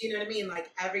 Do you know what I mean?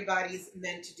 Like everybody's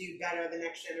meant to do better the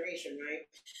next generation, right?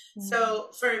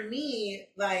 So for me,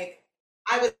 like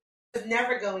I was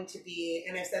never going to be,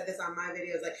 and I've said this on my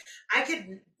videos, like I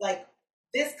could like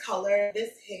this color,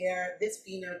 this hair, this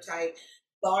phenotype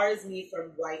bars me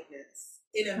from whiteness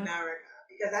in America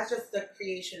because that's just the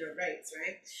creation of race,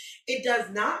 right? It does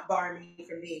not bar me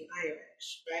from being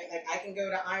Irish, right? Like I can go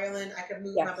to Ireland, I can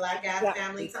move my black ass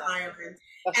family to Ireland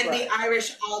and be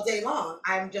Irish all day long.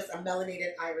 I'm just a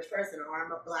melanated Irish person, or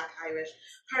I'm a black Irish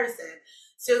person.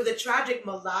 So the tragic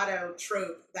mulatto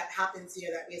trope that happens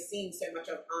here that we're seeing so much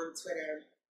of on Twitter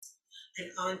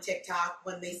and on TikTok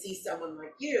when they see someone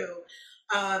like you,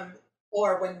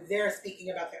 or when they're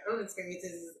speaking about their own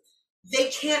experiences, they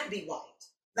can't be white.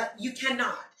 That you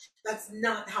cannot. That's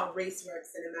not how race works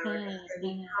in America. And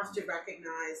we have to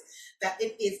recognize that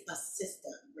it is a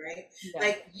system, right? Yeah.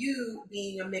 Like you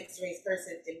being a mixed race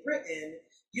person in Britain,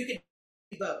 you could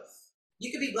be both.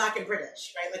 You could be Black and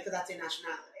British, right? Like, because that's your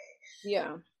nationality.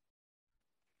 Yeah.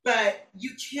 But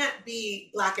you can't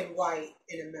be Black and white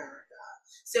in America.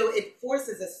 So it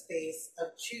forces a space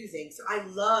of choosing. So I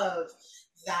love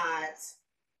that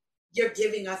you're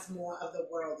giving us more of the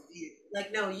world view.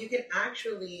 Like, no, you can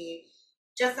actually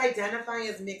just identify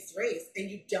as mixed race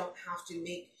and you don't have to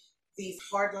make these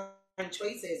hardline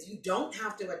choices. You don't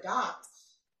have to adopt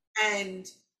and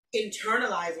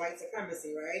internalize white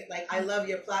supremacy, right? Like, I love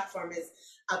your platform is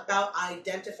about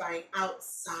identifying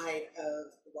outside of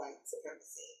white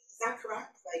supremacy. Is that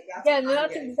correct? Like,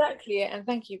 that's exactly it. And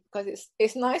thank you, because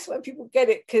it's nice when people get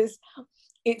it, because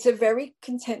it's a very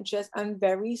contentious and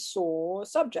very sore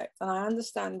subject, and I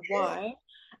understand why.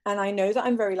 And I know that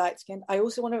I'm very light skinned. I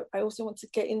also want to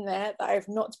get in there that I have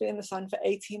not been in the sun for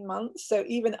 18 months. So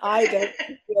even I don't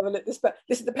ever look this, but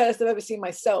this is the best I've ever seen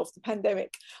myself, the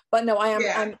pandemic. But no,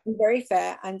 I'm very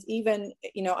fair. And even,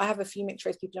 I have a few mixed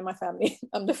race people in my family.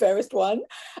 I'm the fairest one.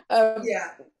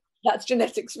 That's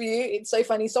genetics for you. It's so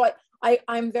funny. So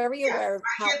I'm very aware of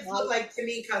how kids look like, to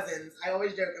me, cousins. I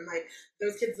always joke, I'm like,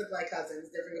 those kids look like cousins,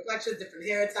 different complexions, different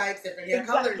hair types, different hair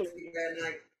colors. And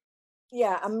like,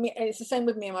 yeah, and it's the same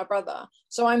with me and my brother.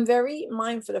 So I'm very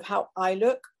mindful of how I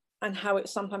look and how it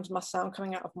sometimes must sound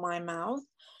coming out of my mouth.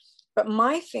 But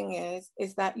my thing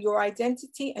is that your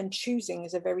identity and choosing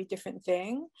is a very different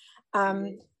thing.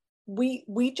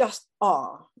 We just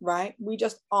are, right? We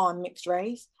just are mixed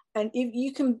race. And if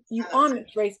you are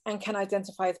mixed race and can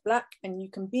identify as Black, and you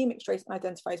can be mixed race and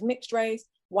identify as mixed race.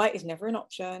 White is never an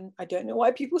option. I don't know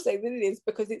why people say that it is,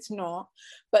 because it's not.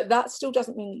 But that still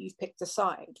doesn't mean that you've picked a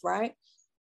side, right?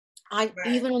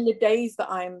 Even on the days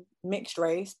that I'm mixed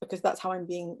race, because that's how I'm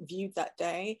being viewed that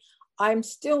day, I'm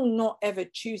still not ever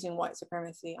choosing white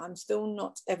supremacy. I'm still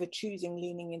not ever choosing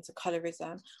leaning into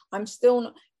colorism. I'm still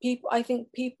not, I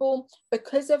think people,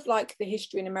 because of like the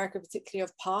history in America, particularly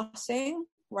of passing,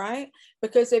 right?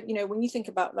 Because of, when you think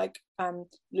about like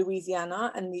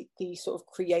Louisiana and the sort of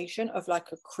creation of like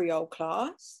a Creole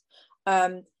class,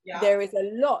 there is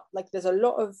a lot, like there's a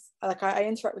lot of, like I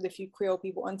interact with a few Creole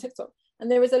people on TikTok,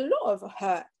 and there is a lot of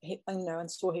hurt,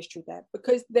 and sore history there,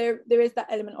 because there is that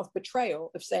element of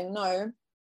betrayal, of saying, no,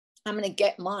 I'm going to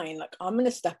get mine. Like, I'm going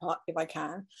to step up if I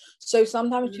can. So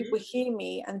sometimes people hear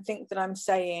me and think that I'm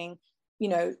saying,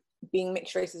 being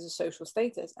mixed race is a social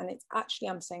status. And it's actually,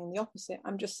 I'm saying the opposite.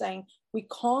 I'm just saying we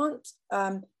can't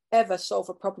ever solve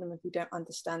a problem if we don't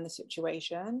understand the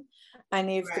situation.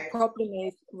 And if the problem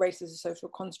is race as a social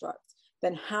construct,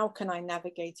 then how can I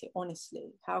navigate it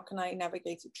honestly? How can I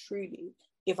navigate it truly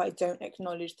if I don't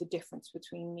acknowledge the difference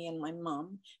between me and my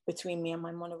mum, between me and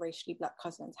my monoracially Black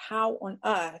cousins? How on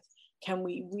earth can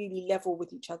we really level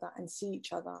with each other and see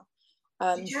each other?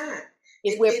 You can't.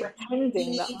 If we're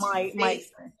pretending that my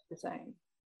experience is the same.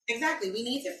 Exactly. We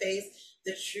need to face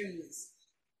the truths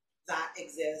that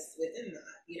exist within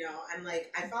that, and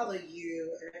like, I follow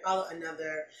you and I follow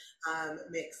another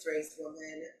mixed race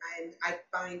woman, and I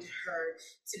find her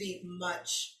to be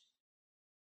much,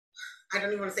 I don't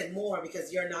even want to say more,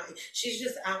 because you're not, she's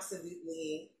just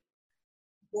absolutely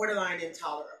borderline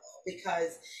intolerable,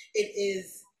 because it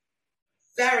is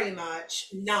very much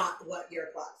not what your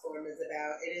platform is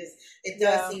about. It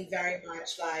does seem very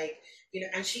much like,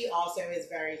 and she also is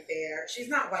very fair. She's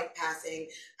not white passing.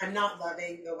 I'm not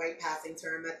loving the white passing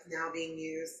term that's now being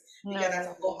used, because that's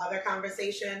a whole other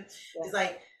conversation. It's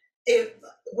like, if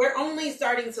we're only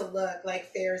starting to look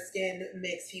like fair-skinned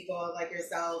mixed people like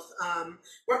yourself,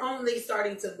 we're only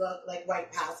starting to look like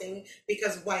white passing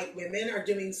because white women are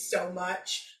doing so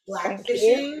much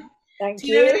blackfishing. Thank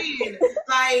you. Know what I mean?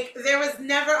 Like, there was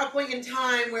never a point in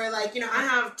time where, like, I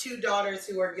have 2 daughters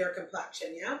who are your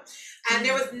complexion, and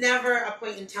there was never a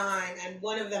point in time, and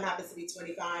one of them happens to be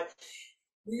 25.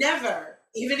 Never,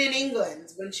 even in England,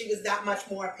 when she was that much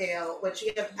more pale, would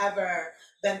she have ever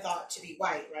been thought to be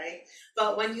white, right?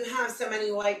 But when you have so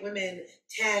many white women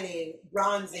tanning,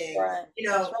 bronzing,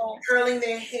 curling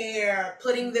their hair,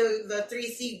 putting the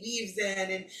 3C weaves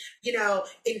in, and,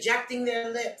 injecting their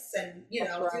lips, and,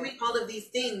 doing all of these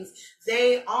things,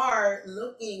 they are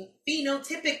looking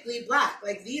phenotypically Black.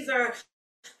 Like, these are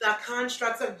the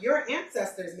constructs of your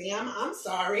ancestors, ma'am. I'm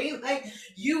sorry. Like,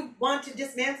 you want to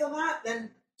dismantle that?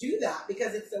 Then do that,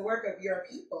 because it's the work of your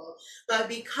people. But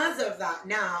because of that,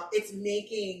 now it's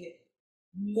making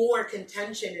more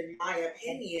contention, in my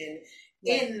opinion,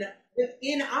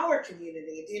 within our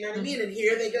community. Do you know what I mean? And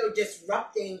here they go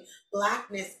disrupting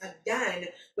Blackness again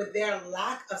with their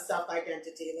lack of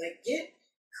self-identity. Like, get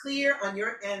clear on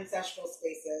your ancestral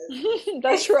spaces.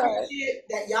 That's right.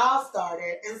 That y'all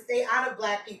started, and stay out of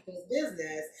Black people's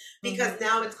business, because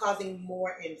now it's causing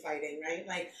more infighting, right?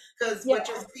 Like, because what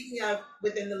you're speaking of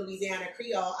within the Louisiana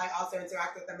Creole, I also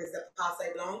interact with them, is the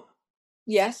Passe Blanc.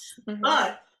 Yes.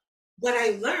 But what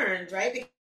I learned, right,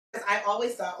 because I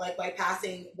always thought like white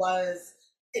passing was,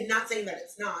 and not saying that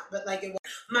it's not, but like it was.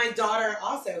 My daughter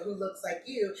also, who looks like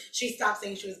you, she stopped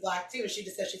saying she was Black too, and she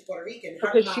just said she's Puerto Rican.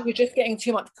 Because she was just getting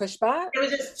too much pushback. It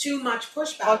was just too much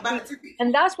pushback.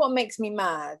 And that's what makes me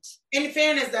mad. In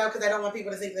fairness, though, because I don't want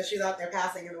people to think that she's out there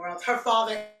passing in the world, her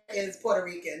father is Puerto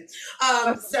Rican.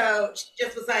 So she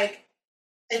just was like,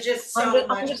 it's just so much.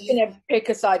 I'm just going to pick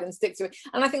a side and stick to it.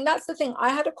 And I think that's the thing. I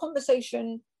had a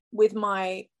conversation with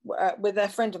with a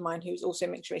friend of mine who's also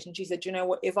mixed race, and she said, you know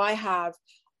what, if I have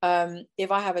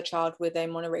a child with a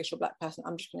monoracial Black person,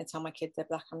 I'm just going to tell my kids they're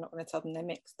Black. I'm not going to tell them they're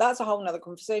mixed. That's a whole nother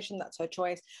conversation. That's her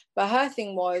choice. But her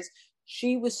thing was,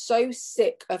 she was so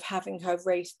sick of having her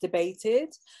race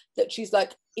debated that she's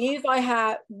like, if I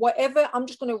have whatever, I'm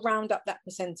just going to round up that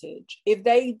percentage. If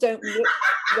they don't look,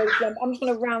 I'm just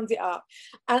going to round it up.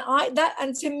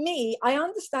 And to me, I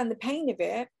understand the pain of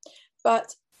it,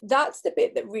 but that's the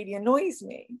bit that really annoys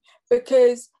me,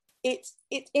 because it's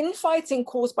infighting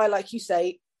caused by, like you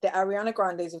say, the Ariana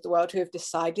Grandes of the world, who have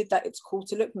decided that it's cool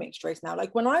to look mixed race now.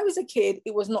 Like, when I was a kid,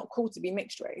 it was not cool to be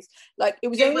mixed race. Like, it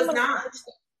was not.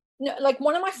 No, like,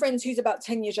 one of my friends who's about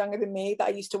 10 years younger than me that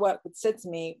I used to work with said to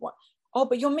me, "What? Oh,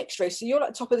 but you're mixed race, so you're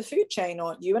like top of the food chain,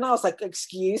 aren't you?" And I was like,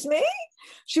 "Excuse me?"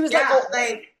 She was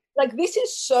like, this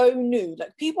is so new.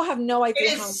 Like, people have no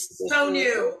idea how so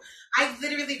new. I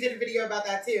literally did a video about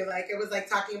that too. Like, it was like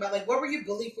talking about like, what were you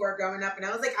bullied for growing up? And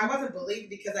I was like, I wasn't bullied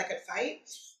because I could fight.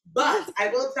 But I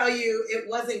will tell you, it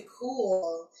wasn't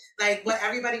cool. Like, what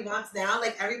everybody wants now,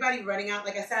 like everybody running out.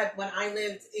 Like I said, when I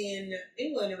lived in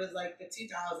England, it was like the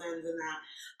 2000s and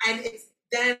that. And it's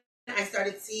then I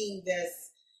started seeing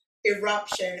this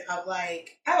eruption of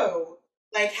like, oh,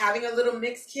 like having a little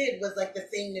mixed kid was like the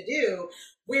thing to do.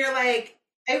 Where like,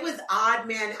 it was odd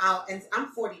man out. And I'm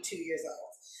 42 years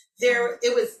old.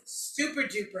 It was super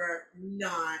duper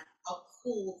not a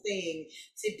cool thing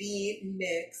to be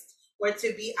mixed, or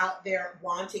to be out there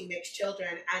wanting mixed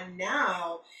children. And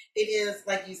now it is,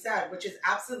 like you said, which is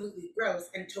absolutely gross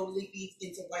and totally feeds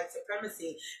into white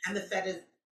supremacy and the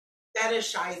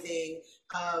fetishizing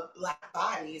of Black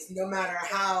bodies, no matter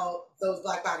how those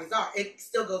Black bodies are. It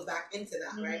still goes back into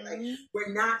that, right? Like,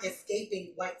 we're not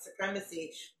escaping white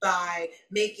supremacy by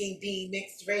making being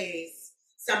mixed race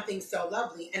something so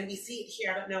lovely. And we see it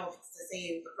here. I don't know if it's the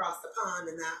same across the pond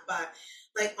and that, but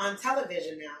like on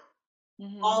television now,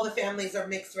 all the families are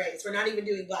mixed race. We're not even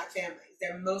doing Black families.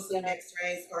 They're mostly mixed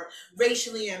race or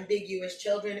racially ambiguous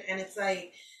children. And it's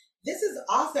like, this is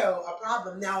also a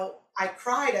problem. Now, I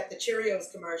cried at the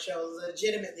Cheerios commercial,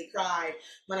 legitimately cried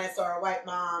when I saw a white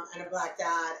mom and a Black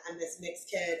dad and this mixed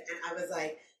kid. And I was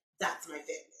like, that's my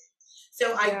family.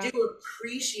 So I do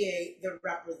appreciate the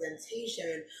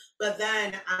representation, but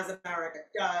then as America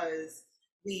does,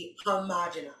 we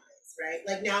homogenize, right?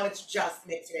 Like, now it's just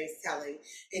mixed race telling.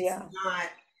 It's not,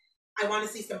 I want to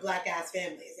see some Black ass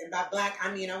families. And by Black,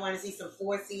 I mean, I want to see some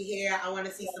 4C hair. I want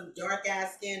to see some dark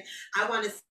ass skin. I want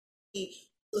to see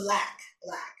Black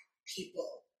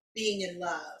people being in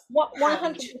love.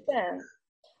 100%.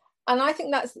 And I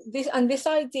think that's this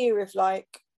idea of like,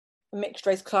 mixed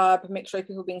race club, mixed race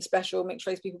people being special, mixed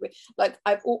race people like,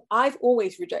 I've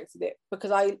always rejected it,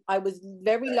 because I was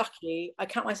very lucky. I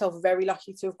count myself very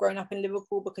lucky to have grown up in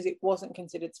Liverpool, because it wasn't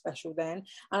considered special then.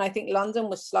 And I think London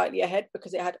was slightly ahead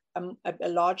because it had a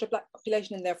larger Black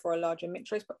population and therefore a larger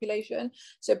mixed race population.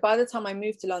 So by the time I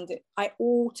moved to London, I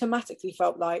automatically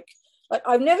felt like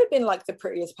I've never been like the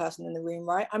prettiest person in the room,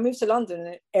 right? I moved to London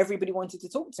and everybody wanted to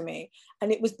talk to me.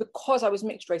 And it was because I was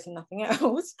mixed race and nothing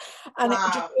else. And it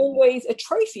was just always a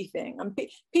trophy thing. And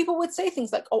people would say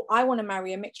things like, oh, I want to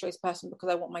marry a mixed race person because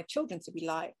I want my children to be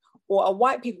light. Or a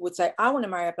white people would say, I want to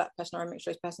marry a Black person or a mixed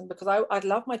race person because I'd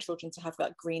love my children to have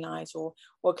like green eyes or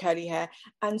curly hair.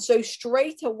 And so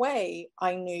straight away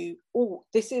I knew, oh,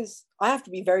 I have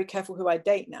to be very careful who I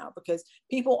date now, because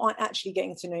people aren't actually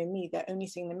getting to know me. They're only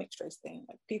seeing the mixed race thing.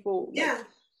 Like, people. Yeah.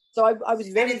 So I was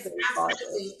very, very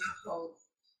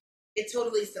it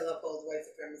totally still upholds white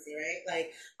supremacy, right?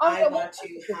 Like, I want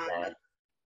to have.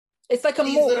 It's like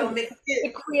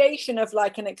the creation of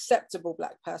like an acceptable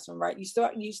Black person, right? You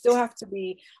still have to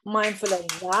be mindful of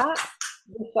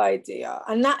this idea,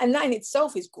 and that in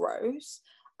itself is gross.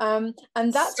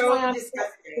 And that's So why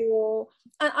disgusting.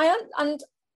 and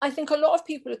I think a lot of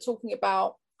people are talking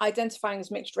about identifying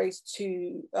as mixed race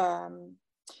to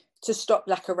stop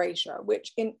black erasure,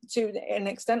 which to an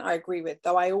extent I agree with,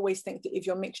 though I always think that if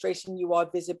you're mixed race and you are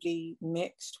visibly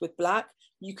mixed with black,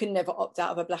 you can never opt out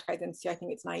of a black identity. I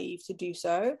think it's naive to do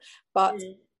so. But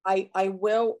I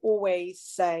will always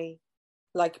say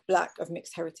like black of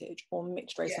mixed heritage or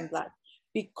mixed race and black,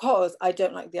 because I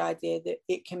don't like the idea that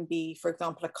it can be, for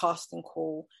example, a casting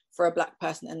call for a black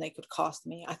person and they could cast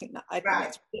me. I think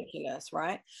that's ridiculous,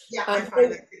 right? Yeah, I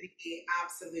find that to be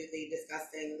absolutely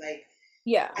disgusting. Like,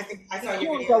 yeah, I think I saw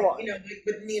your video, like,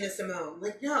 with Nina Simone.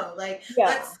 Like, no, like,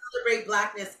 let's celebrate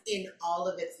blackness in all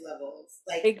of its levels.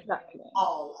 Like, exactly,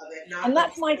 all of it. Not and like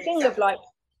that's my thing of like,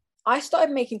 I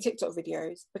started making TikTok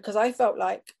videos because I felt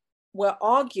like we're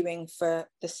arguing for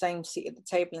the same seat at the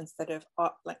table instead of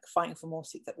like fighting for more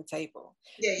seats at the table.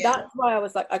 That's why I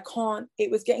was like, I can't. It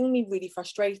was getting me really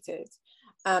frustrated,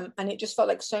 and it just felt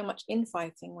like so much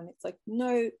infighting when it's like,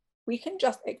 no, we can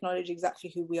just acknowledge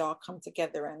exactly who we are, come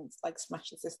together and like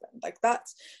smash the system. Like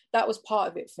that was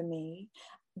part of it for me.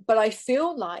 But I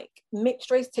feel like part of mixed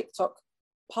race TikTok,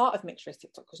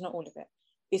 because not all of it,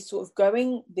 is sort of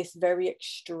going this very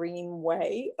extreme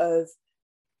way of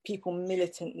people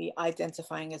militantly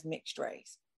identifying as mixed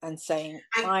race and saying,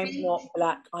 I'm not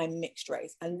black, I'm mixed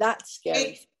race. And that's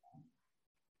scary.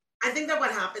 I think that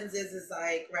what happens is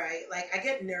like, right, like I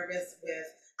get nervous with,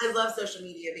 I love social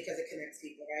media because it connects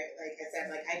people, right? Like I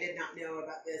said, like I did not know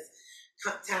about this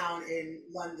town in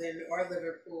London or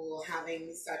Liverpool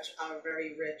having such a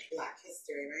very rich black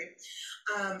history,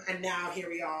 right? And now here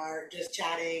we are just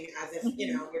chatting as if,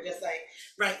 we're just like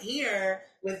right here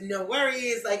with no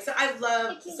worries. Like, so I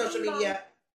love social media.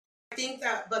 I think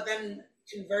that, but then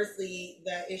conversely,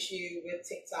 the issue with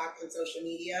TikTok and social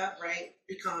media, right,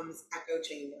 becomes echo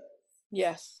chamber.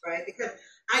 Yes. Right? Because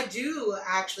I do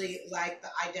actually like the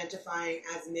identifying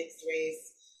as mixed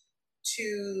race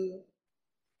to,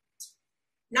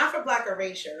 not for black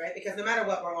erasure, right? Because no matter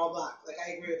what, we're all black. Like,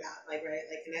 I agree with that. Like, right?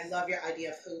 Like, and I love your idea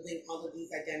of holding all of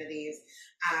these identities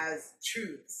as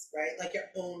truths, right? Like your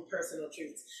own personal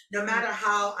truths. No matter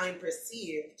how I'm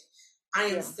perceived, I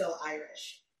am still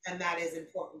Irish. And that is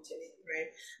important to me, right?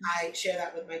 I share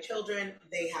that with my children.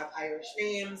 They have Irish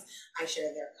names. I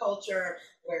share their culture.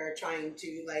 We're trying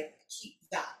to like keep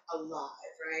that alive,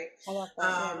 right? I love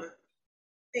that,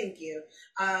 Thank you.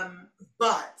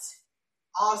 But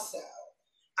also,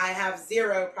 I have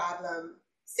zero problem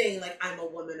saying like I'm a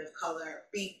woman of color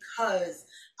because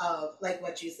of like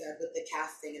what you said with the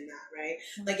casting and that, right?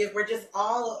 Like if we're just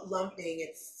all lumping,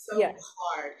 it's so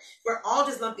hard. We're all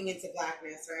just lumping into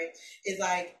blackness, right? It's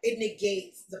like it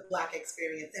negates the black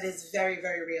experience. That is very,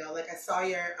 very real. Like I saw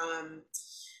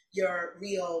your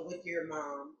reel with your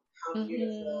mom. How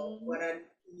beautiful. What a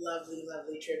lovely,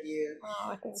 lovely tribute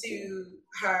to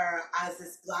her as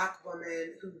this black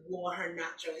woman who wore her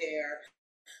natural hair,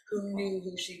 who knew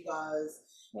who she was,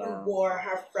 who wore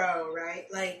her fro, right?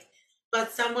 Like,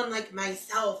 but someone like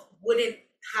myself wouldn't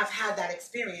have had that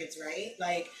experience, right?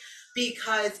 Like,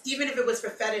 because even if it was for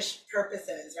fetish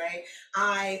purposes, right?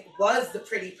 I was the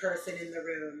pretty person in the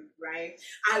room, right?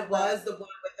 I was the one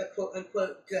with the quote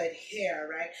unquote good hair,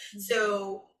 right?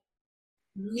 So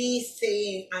me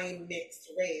saying I'm mixed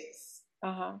race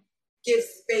gives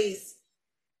space,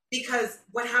 because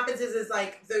what happens is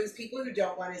like those people who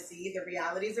don't want to see the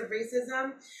realities of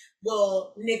racism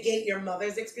will negate your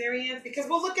mother's experience because,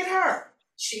 well, look at her.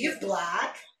 She's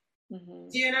black. Do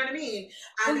you know what I mean?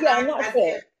 And act as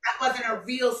if that wasn't a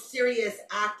real serious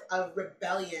act of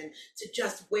rebellion to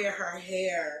just wear her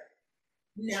hair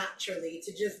naturally,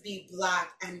 to just be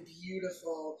black and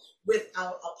beautiful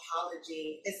without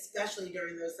apology, especially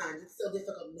during those times. It's still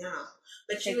difficult now,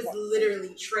 but she was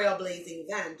literally trailblazing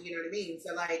then. Do you know what I mean?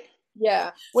 So like,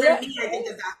 for me, I think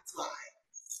that's why.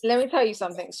 Let me tell you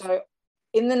something. So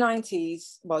in the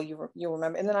 90s, well, you'll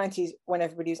remember in the 90s when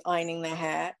everybody was ironing their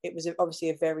hair, it was obviously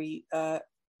a very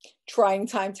trying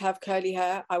time to have curly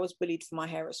hair. I was bullied for my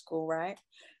hair at school, right?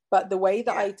 But the way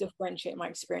that I differentiate my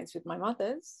experience with my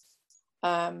mother's,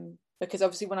 because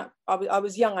obviously when I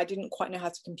was young, I didn't quite know how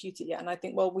to compute it yet. And I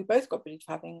think, well, we both got bullied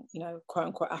for having, quote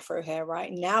unquote Afro hair,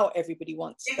 right? Now everybody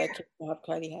wants their kids to have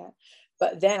curly hair.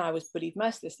 But then I was bullied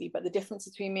mercilessly. But the difference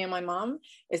between me and my mum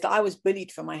is that I was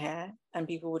bullied for my hair, and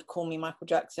people would call me Michael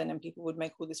Jackson and people would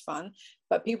make all this fun.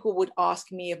 But people would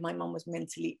ask me if my mum was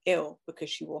mentally ill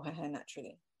because she wore her hair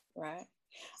naturally, right?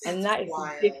 And that is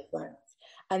the difference.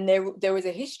 And there was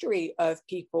a history of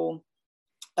people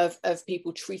of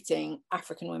people treating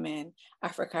African women,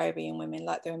 Afro-Caribbean women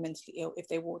like they were mentally ill if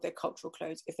they wore their cultural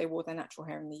clothes, if they wore their natural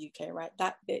hair in the UK, right?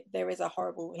 That there is a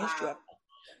horrible history of it.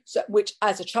 So, which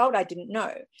as a child I didn't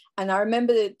know. And I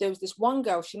remember that there was this one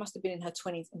girl, she must have been in her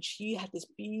 20s, and she had this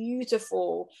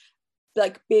beautiful,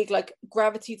 like big, like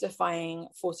gravity defying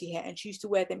 40 hair, and she used to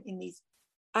wear them in these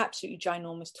absolutely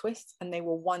ginormous twists, and they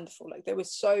were wonderful. Like they were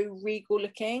so regal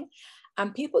looking,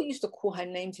 and people used to call her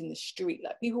names in the street.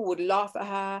 Like people would laugh at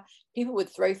her, people would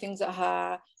throw things at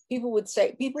her, people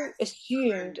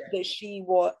assumed that she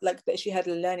wore, like, that she had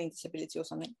a learning disability or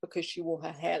something because she wore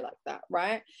her hair like that,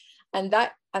 right? And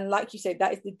like you say,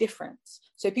 that is the difference.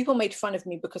 So people made fun of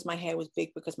me because my hair was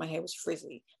big, because my hair was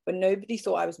frizzy, but nobody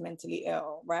thought I was mentally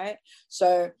ill, right?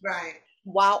 So right.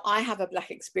 While I have a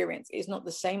Black experience, it's not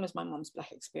the same as my mom's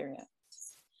Black experience.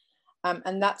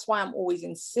 And that's why I'm always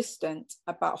insistent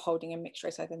about holding a mixed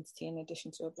race identity in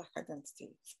addition to a Black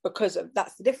identity, because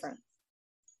that's the difference.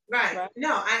 Right.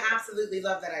 No, I absolutely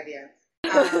love that idea.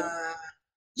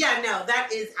 Yeah, no, that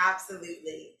is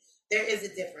absolutely, there is a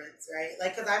difference, right?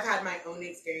 Like, because I've had my own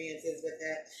experiences with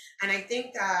it. And I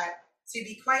think that, to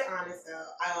be quite honest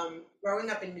though, growing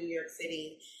up in New York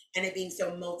City and it being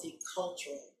so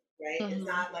multicultural, right? Mm-hmm. It's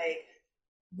not like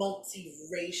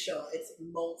multiracial, it's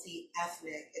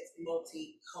multi-ethnic, it's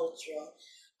multicultural.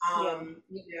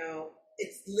 You know,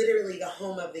 it's literally the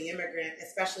home of the immigrant,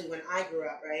 especially when I grew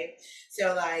up, right?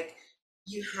 So like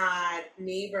you had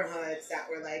neighborhoods that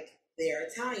were like, they're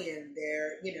Italian,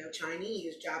 they're, you know,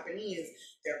 Chinese, Japanese,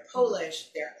 they're Polish,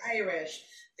 they're Irish,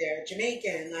 they're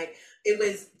Jamaican. Like it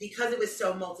was, because it was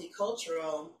so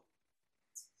multicultural,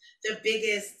 the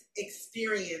biggest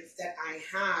experience that I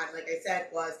had, like I said,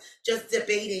 was just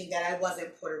debating that I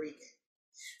wasn't Puerto Rican.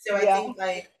 So I think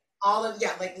like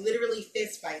like literally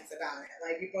fist fights about it.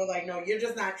 Like people are like, no, you're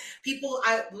just not. People,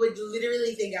 I would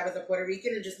literally think I was a Puerto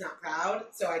Rican and just not proud.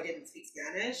 So I didn't speak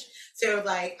Spanish. So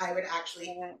like I would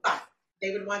actually fight.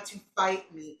 They would want to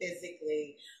fight me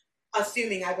physically,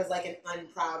 assuming I was like an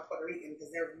unproud Puerto Rican,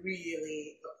 because they're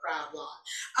really a proud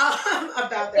lot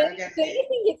about their identity. Don't you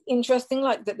think it's interesting,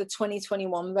 like that the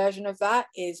 2021 version of that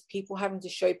is people having to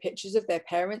show pictures of their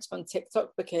parents on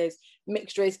TikTok because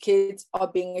mixed race kids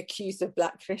are being accused of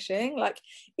blackfishing? Like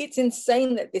it's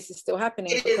insane that this is still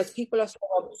happening because people are so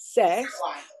obsessed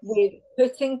with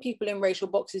putting people in racial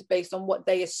boxes based on what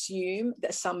they assume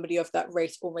that somebody of that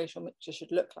race or racial mixture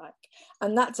should look like.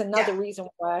 And that's another reason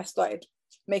why I started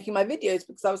making my videos,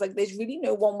 because I was like, there's really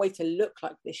no one way to look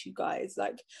like this, you guys.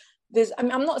 Like I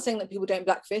mean, I'm not saying that people don't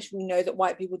blackfish. We know that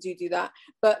white people do that,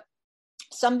 but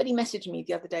somebody messaged me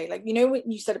the other day, like, you know what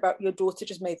you said about your daughter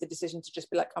just made the decision to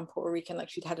just be like, I'm Puerto Rican, like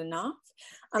she'd had enough.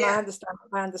 And I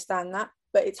understand that,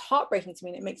 but it's heartbreaking to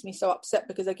me, and it makes me so upset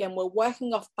because again, we're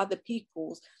working off other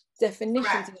people's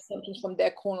definitions and assumptions from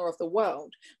their corner of the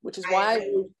world, which is why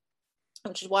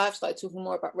I've started talking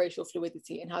more about racial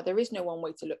fluidity and how there is no one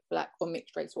way to look Black or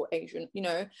mixed race or Asian, you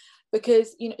know,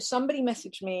 because, you know, somebody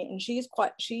messaged me and she's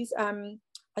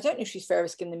I don't know if she's fairer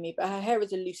skinned than me, but her hair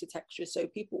is a looser texture. So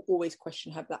people always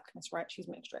question her Blackness, right? She's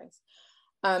mixed race.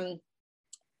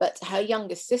 But her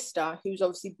younger sister, who's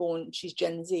obviously born, she's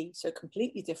Gen Z, so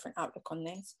completely different outlook on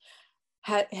this,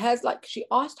 she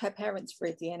asked her parents for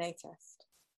a DNA test,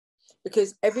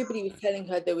 because everybody was telling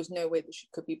her there was no way that she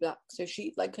could be Black. So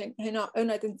she, like, in her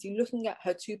own identity, looking at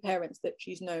her two parents that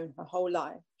she's known her whole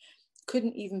life,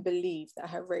 couldn't even believe that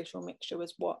her racial mixture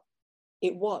was what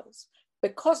it was,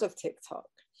 because of TikTok,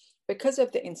 because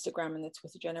of the Instagram and the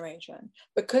Twitter generation,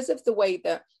 because of the way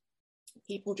that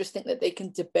people just think that they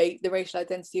can debate the racial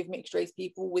identity of mixed race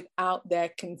people without their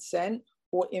consent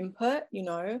or input, you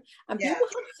know. And people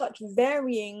have such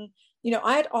varying, you know,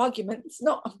 I had arguments,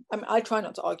 I try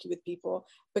not to argue with people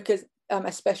because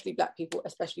especially Black people,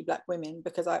 especially Black women,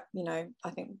 because I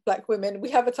think Black women,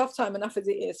 we have a tough time enough as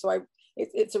it is. So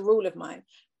it's a rule of mine.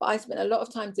 But I spent a lot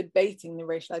of time debating the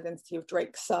racial identity of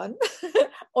Drake's son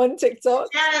on TikTok.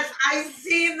 Yes, I've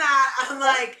seen that.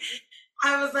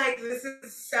 I was like, this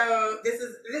is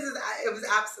it was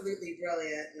absolutely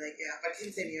brilliant. Like, but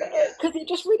continue. Because it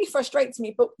just really frustrates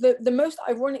me. But the most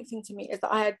ironic thing to me is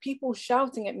that I had people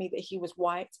shouting at me that he was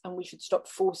white and we should stop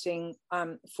forcing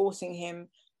him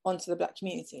onto the Black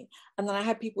community. And then I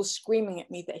had people screaming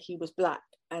at me that he was Black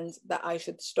and that I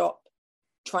should stop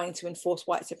trying to enforce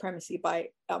white supremacy by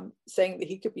saying that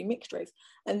he could be mixed race.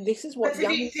 And this is what to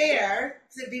be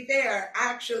fair,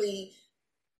 actually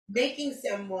making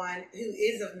someone who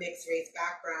is of mixed race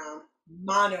background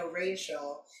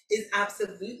monoracial is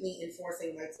absolutely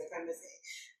enforcing white supremacy.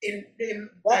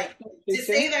 To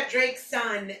say that Drake's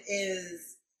son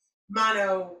is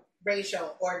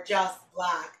monoracial or just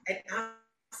Black, it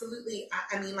absolutely.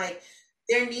 I mean, like,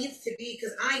 there needs to be,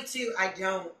 because I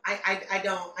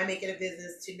make it a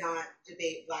business to not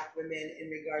debate Black women in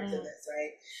regard to this,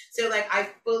 right? So, like, I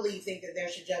fully think that there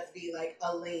should just be like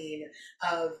a lane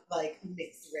of like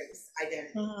mixed race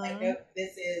identity. Like, no,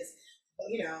 this is,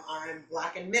 you know, I'm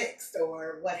Black and mixed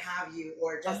or what have you,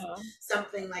 or just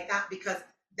something like that, because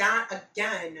that,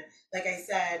 again, like I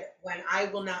said, when I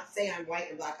will not say I'm white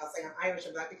and Black, I'll say I'm Irish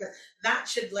and Black, because that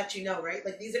should let you know, right?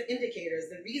 Like, these are indicators.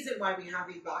 The reason why we have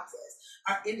these boxes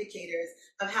are indicators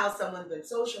of how someone's been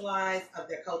socialized, of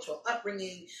their cultural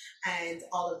upbringing, and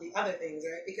all of the other things,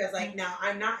 right? Because, like, now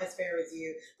I'm not as fair as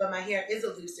you, but my hair is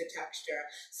a looser texture.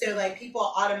 So, like,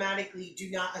 people automatically do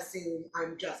not assume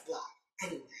I'm just Black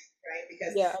anyway.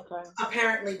 Right? Because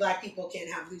apparently Black people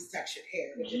can't have loose textured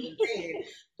hair, which is insane,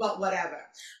 but whatever.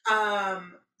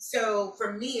 So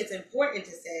for me, it's important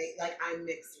to say, like, I'm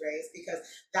mixed race, because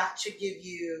that should give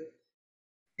you,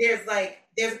 there's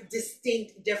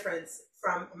distinct difference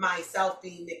from myself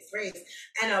being mixed race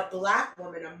and a Black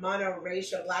woman, a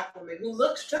monoracial Black woman who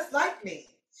looks just like me.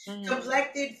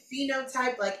 Complected,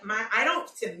 phenotype, like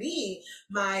to me,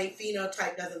 my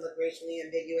phenotype doesn't look racially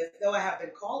ambiguous, though I have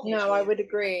been called. No, I would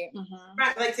agree.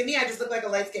 Right, like, to me, I just look like a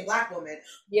light-skinned Black woman.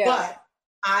 Yeah. But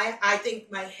I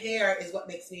think my hair is what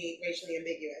makes me racially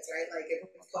ambiguous, right? Like, it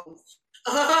comes,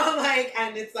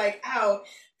 and it's like out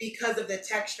because of the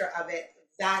texture of it.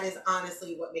 That is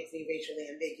honestly what makes me racially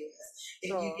ambiguous. If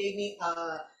you gave me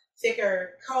a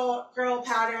thicker curl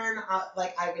pattern,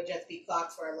 like, I would just be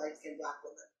clocked for a light-skinned Black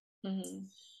woman.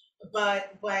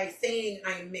 But by saying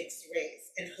I'm mixed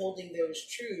race and holding those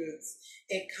truths,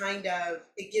 it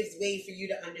gives way for you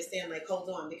to understand, like, hold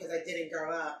on, because I didn't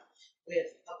grow up with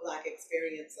a Black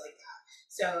experience like that.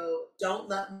 So don't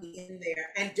let me in there,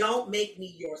 and don't make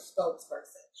me your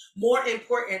spokesperson. More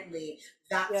importantly,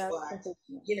 that's what,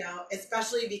 you know,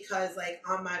 especially because, like,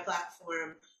 on my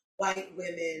platform, white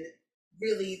women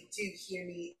really do hear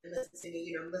me and listen to me.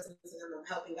 You know, I'm listening to them, I'm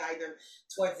helping guide them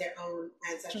towards their own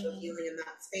ancestral healing in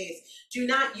that space. Do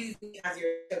not use me as your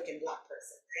token Black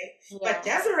person, right? But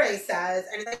Desiree says,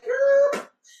 and it's like,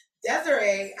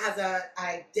 Desiree has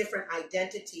a different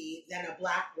identity than a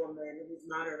Black woman who's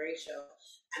monoracial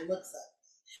and looks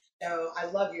like. So I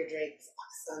love your Drake's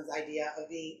son's idea of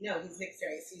being, no, he's mixed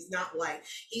race. He's not white.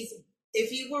 If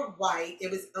he were white, it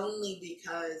was only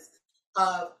because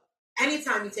of,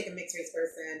 anytime you take a mixed race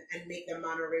person and make them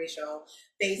monoracial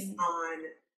based on,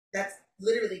 that's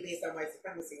literally based on white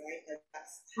supremacy, right? Like,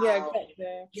 that's how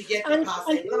exactly. You get the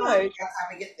passing line, that's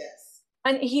how we get this.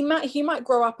 And he might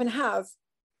grow up and have,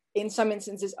 in some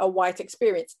instances, a white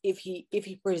experience if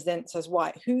he presents as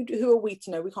white. Who are we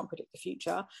to know? We can't predict the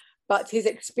future, but his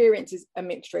experience is a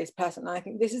mixed race person. And I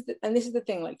think this is the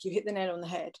thing, like, you hit the nail on the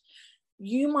head.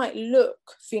 You might look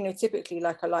phenotypically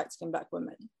like a light-skinned Black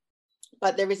woman,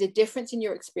 but there is a difference in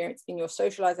your experience, in your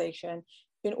socialization,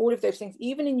 in all of those things,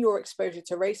 even in your exposure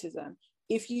to racism.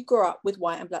 If you grow up with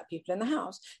white and Black people in the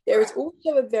house, there is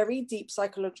also a very deep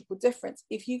psychological difference.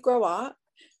 If you grow up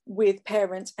with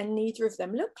parents and neither of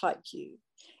them look like you,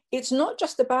 it's not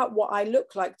just about what I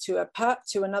look like to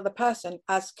another person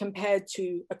as compared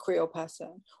to a Creole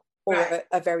person or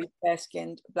a very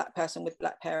fair-skinned Black person with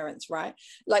Black parents, right?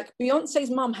 Like, Beyonce's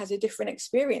mum has a different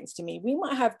experience to me. We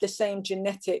might have the same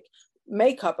genetic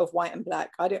makeup of white and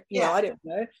Black. I don't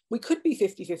know. We could be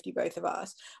 50-50, both of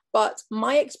us. But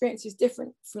my experience is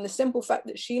different from the simple fact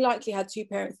that she likely had two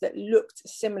parents that looked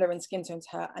similar in skin tone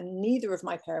to her, and neither of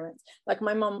my parents, like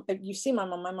my mum, you see my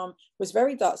mum was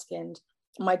very dark-skinned.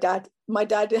 My dad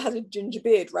has a ginger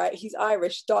beard, right? He's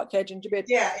Irish, dark hair, ginger beard.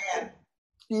 Yeah.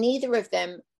 Neither of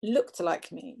them looked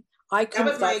like me. That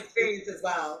was my experience as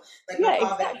well. Like, my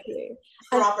father, exactly.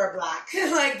 Proper Black.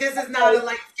 Like, this is not a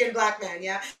light-skinned Black man,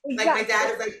 yeah? Exactly. Like, my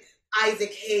dad is like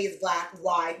Isaac Hayes Black,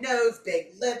 wide nose, big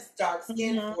lips, dark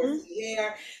skin, 4C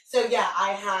hair. So yeah,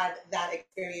 I had that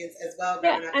experience as well.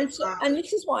 Yeah, and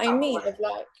this is what I mean of,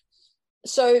 like,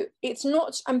 so it's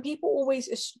not, and people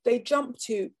always, they jump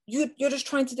to, you're just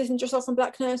trying to distance yourself from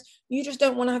Blackness, you just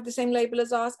don't want to have the same label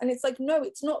as us. And it's like, no,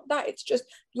 it's not that. It's just,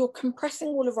 you're compressing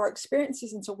all of our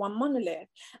experiences into one monolith.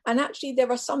 And actually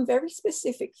there are some very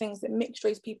specific things that mixed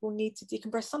race people need to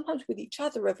decompress, sometimes with each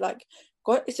other, of like,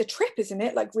 God, it's a trip, isn't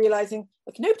it? Like, realizing,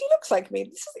 like, nobody looks like me.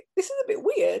 This is a bit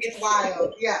weird. It's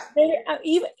wild, yeah.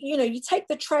 Even, you know, you take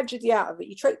the tragedy out of it,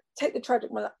 you take the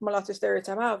tragic mulatto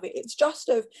stereotype out of it. It's just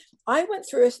I went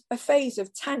through a phase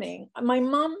of tanning. My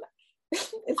mum,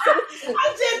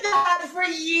 I did that for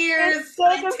years.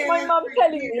 Instead of my mum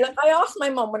telling me, like, I asked my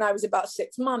mum when I was about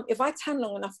 6, Mum, if I tan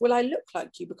long enough, will I look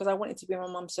like you? Because I wanted to be my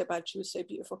mum so bad. She was so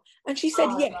beautiful. And she said,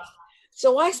 yes.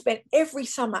 So I spent every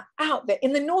summer out there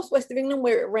in the northwest of England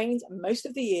where it rains most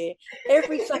of the year.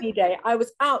 Every sunny day, I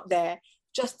was out there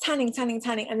just tanning.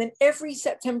 And then every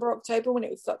September, October, when it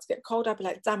would start to get cold, I'd be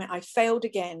like, damn it, I failed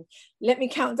again. Let me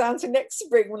count down to next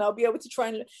spring when I'll be able to try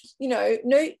and,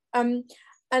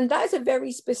 and that is a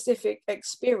very specific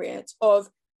experience of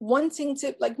wanting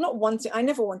to, like, not wanting, I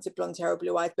never wanted blonde hair or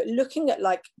blue eyes, but looking at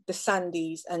like the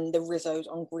Sandys and the Rizzos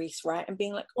on Grease, right? And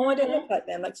being like, oh, I don't look like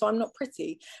them, like, so I'm not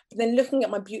pretty. But then looking at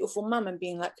my beautiful mum and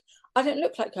being like, I don't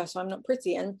look like her, so I'm not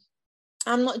pretty. And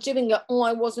I'm not jibbing at, oh,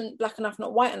 I wasn't black enough,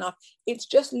 not white enough. It's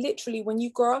just literally when you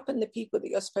grow up and the people that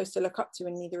you're supposed to look up to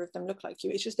and neither of them look like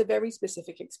you, it's just a very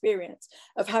specific experience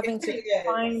of having to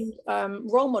find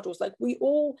role models. Like we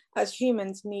all as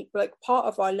humans need, like part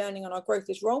of our learning and our growth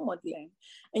is role modeling.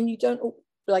 And you don't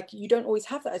always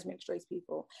have that as mixed race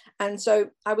people. And so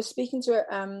I was speaking to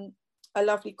a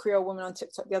lovely Creole woman on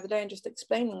TikTok the other day and just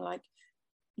explaining like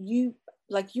you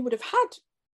would have had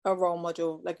a role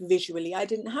model, like visually. I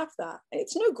didn't have that.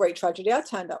 It's no great tragedy. I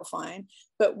turned out fine.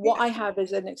 But what I have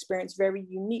is an experience very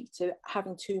unique to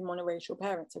having two monoracial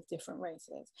parents of different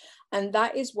races. And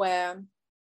that is where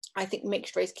I think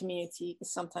mixed race community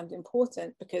is sometimes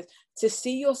important, because to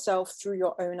see yourself through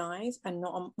your own eyes and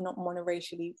not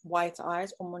monoracially white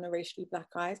eyes or monoracially black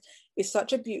eyes is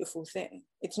such a beautiful thing.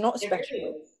 It's not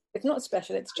special. It's not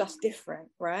special. It's just different,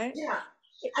 right? Yeah.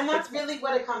 And that's really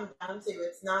what it comes down to.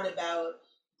 It's not about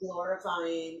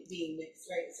glorifying being mixed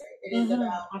race, right? It is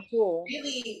about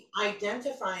really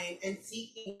identifying and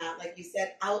seeking that, like you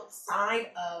said, outside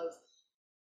of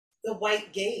the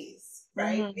white gaze,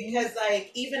 right? Because like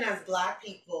even as Black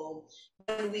people,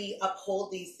 when we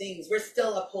uphold these things, we're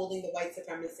still upholding the white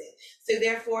supremacy. So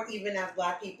therefore, even as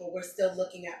Black people, we're still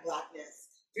looking at Blackness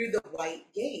through the white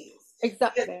gaze.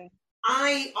 Exactly. Because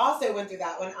I also went through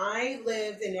that when I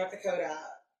lived in North Dakota.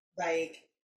 Like,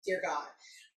 dear God,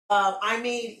 I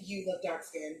made you look dark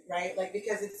skinned, right? Like,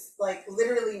 because it's like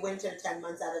literally winter 10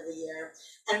 months out of the year.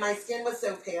 And my skin was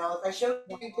so pale. If I showed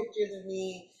you pictures of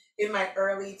me in my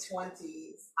early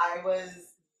 20s, I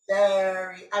was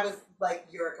like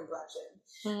your complexion.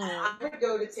 And I would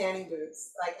go to tanning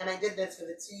booths, like, and I did this for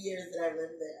the 2 years that I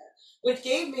lived there,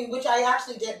 which I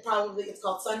actually did probably, it's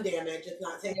called sun damage, it's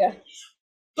not tanning.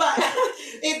 But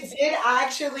it did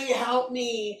actually help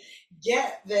me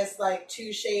get this like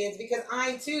 2 shades, because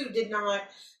I too did not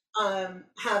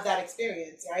have that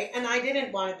experience, right? And I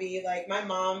didn't want to be like, my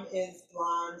mom is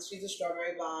blonde, she's a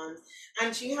strawberry blonde,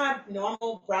 and she had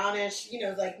normal brownish,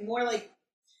 like more like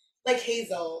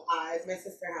hazel eyes. My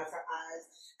sister has her eyes.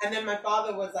 And then my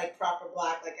father was like proper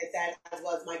Black, like I said, as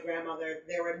was my grandmother.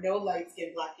 There were no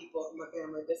light-skinned Black people in my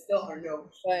family. There still are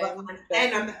no.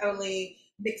 And I'm the only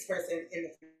mixed person in the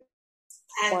family.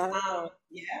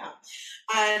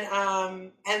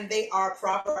 And and they are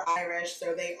proper Irish,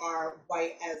 so they are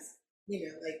white as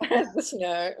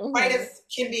white as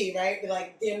can be, right?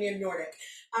 Like damn near Nordic.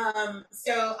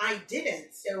 So I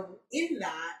didn't. So in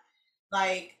that,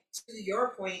 like to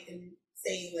your point in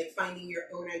saying like finding your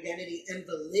own identity and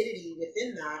validity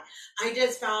within that, I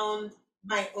just found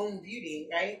my own beauty,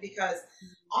 right? Because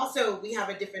also we have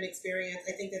a different experience.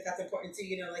 I think that's important too.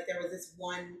 Like there was this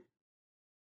one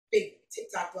big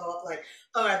TikTok blow up, like,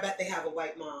 oh, I bet they have a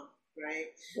white mom, right?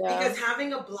 Because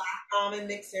having a Black mom in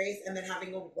mixed race and then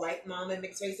having a white mom in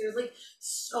mixed race, there's like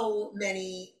so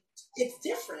many. It's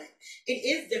different. It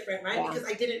is different, right? Because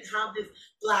I didn't have this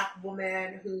Black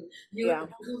woman who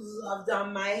loved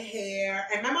on my hair,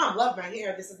 and my mom loved my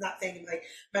hair. This is not saying like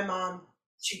my mom.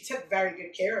 She took very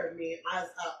good care of me as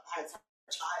a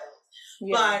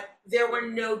child, but there were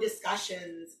no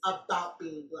discussions about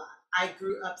being Black. I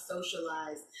grew up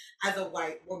socialized as a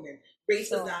white woman. Race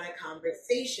was not a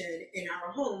conversation in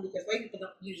our home because white people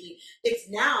don't usually, it's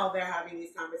now they're having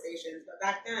these conversations, but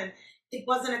back then it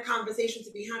wasn't a conversation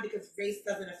to be had because race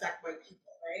doesn't affect white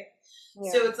people,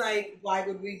 right? So it's like, why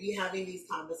would we be having these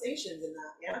conversations in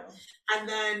that? And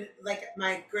then like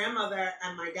my grandmother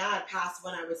and my dad passed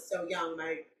when I was so young.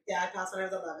 My dad passed when I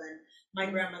was 11. My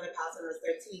grandmother passed when I was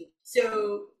 13.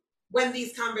 So when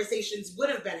these conversations would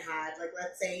have been had, like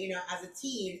let's say, as a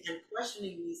teen and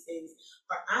questioning these things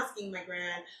or asking my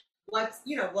grand, what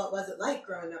was it like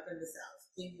growing up in the South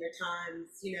in your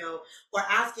times, or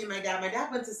asking my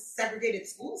dad went to segregated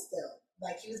school still.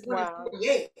 Like he was born in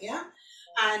 48,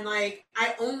 and like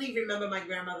I only remember my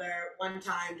grandmother one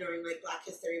time during like Black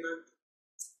History Month,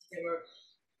 they were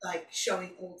like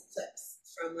showing old clips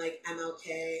from like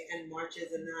MLK and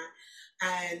marches and that,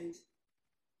 and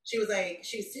she was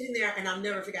sitting there, and I'll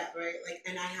never forget, right? Like,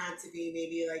 and I had to be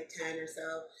maybe like 10 or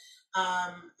so.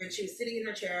 And she was sitting in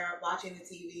her chair watching the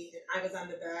TV, and I was on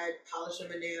the bed polishing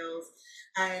my nails.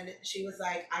 And she was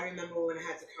like, I remember when I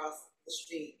had to cross the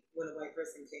street when a white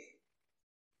person came.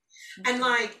 And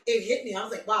like it hit me. I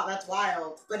was like, wow, that's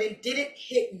wild. But it didn't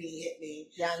hit me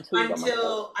Yeah,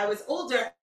 until I was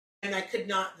older and I could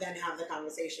not then have the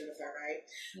conversation with her, right?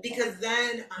 Yeah. Because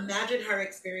then imagine her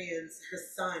experience, her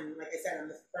son, like I said, I'm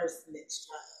the first mixed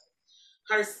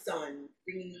child. Her son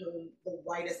bringing home the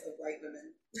whitest of white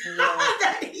women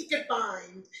that he could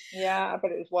find. Yeah,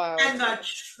 but it was wild. And the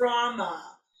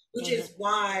trauma, which is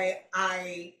why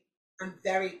I am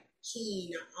very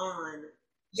keen on,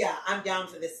 yeah, I'm down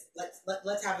for this.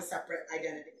 Let's have a separate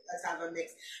identity. Let's have a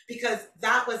mix, because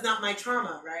that was not my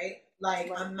trauma, right?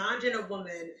 Like, imagine a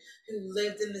woman who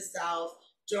lived in the South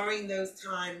during those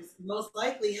times. Most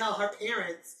likely, hell, her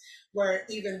parents were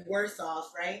even worse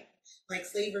off, right? Like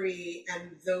slavery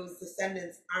and those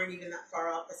descendants aren't even that far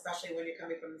off, especially when you're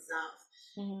coming from the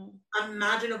South.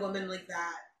 Imagine a woman like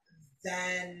that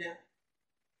then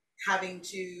having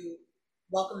to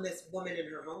welcome this woman in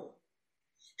her home.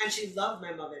 And she loved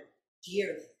my mother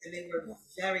dearly, and they were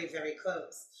very, very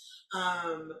close.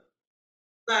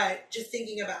 But just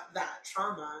thinking about that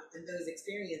trauma and those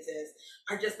experiences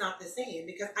are just not the same,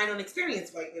 because I don't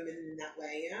experience white women in that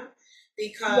way, yeah?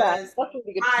 Because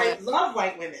I love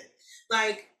white women,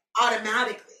 like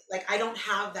automatically. Like I don't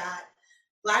have that.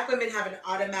 Black women have an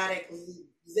automatic,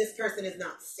 this person is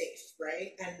not safe,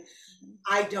 right? And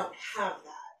I don't have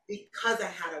that because I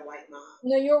had a white mom.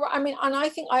 No, you're right. I mean, and I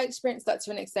think I experienced that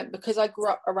to an extent because I grew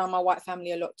up around my white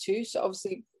family a lot too. So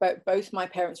obviously both my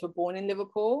parents were born in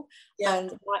Liverpool.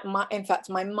 And in fact,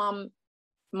 my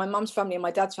mum's family and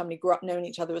my dad's family grew up knowing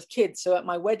each other as kids. So at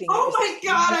my wedding, oh my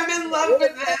God, I'm in love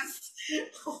with this.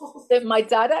 So my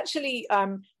dad actually,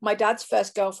 my dad's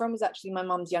first girlfriend was actually my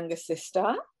mum's younger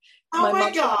sister. Oh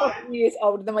my God. 4 years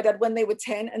older than my dad when they were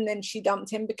 10, and then she dumped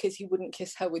him because he wouldn't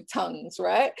kiss her with tongues,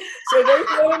 right? So they've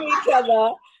known each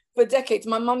other for decades.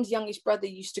 My mum's youngest brother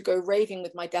used to go raving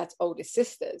with my dad's oldest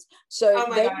sisters. So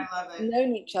they've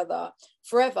known each other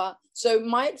forever. So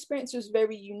my experience was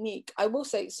very unique. I will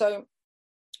say, so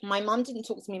my mum didn't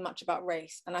talk to me much about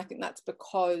race. And I think that's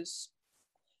because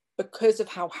of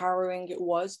how harrowing it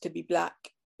was to be Black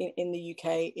in the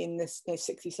UK in the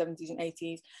 60s, 70s and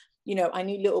 80s. You know, I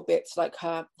knew little bits like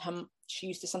her she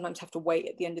used to sometimes have to wait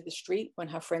at the end of the street when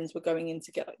her friends were going in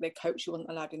to get like their coat. She wasn't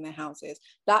allowed in their houses.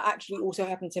 That actually also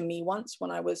happened to me once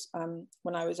when I was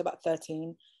about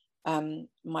 13.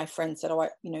 My friend said, oh,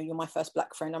 you're my first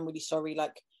Black friend. I'm really sorry.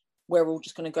 Like, we're all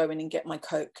just going to go in and get my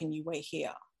coat. Can you wait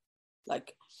here?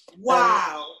 Like,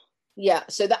 wow. Yeah,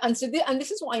 so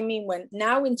this is what I mean when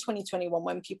now in 2021,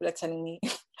 when people are telling me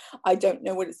I don't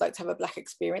know what it's like to have a Black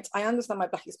experience. I understand my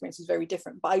Black experience is very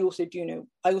different, but I also do know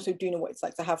what it's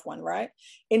like to have one, right?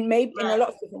 In a lot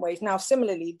of different ways. Now,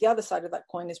 similarly, the other side of that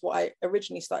coin is what I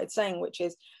originally started saying, which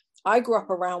is I grew up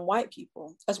around white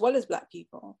people as well as Black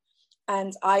people.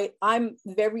 And I'm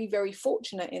very, very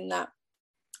fortunate in that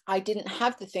I didn't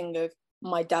have the thing of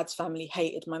my dad's family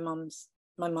hated my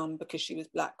mum because she was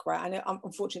Black, right? And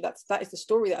unfortunately that is the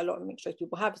story that a lot of mixed race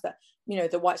people have, is that, you know,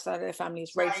 the white side of their family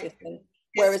is racist. Right. And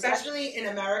whereas especially in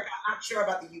America, I'm not sure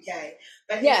about the UK,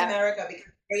 but in America, because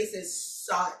race is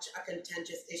such a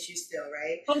contentious issue still,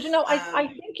 right? And you know, I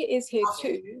think it is here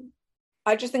too.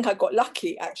 I just think I got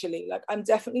lucky, actually. Like, I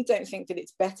definitely don't think that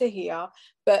it's better here,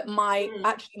 but my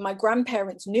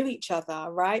grandparents knew each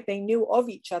other, right? They knew of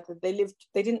each other. They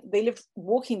lived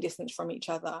walking distance from each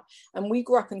other. And we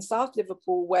grew up in South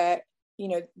Liverpool, where, you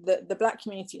know, the Black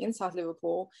community in South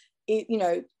Liverpool,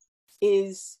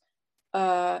 it's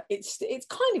kind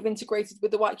of integrated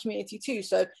with the white community too.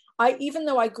 So even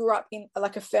though I grew up in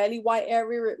like a fairly white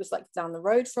area, it was like down the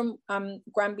road from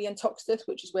Granby and Toxteth,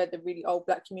 which is where the really old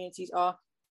Black communities are.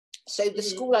 So the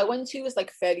school I went to was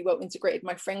like fairly well integrated.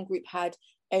 My friend group had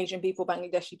Asian people,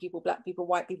 Bangladeshi people, Black people,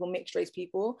 white people, mixed race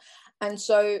people. And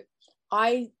so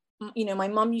my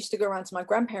mum used to go around to my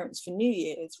grandparents for New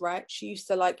Year's, right? She used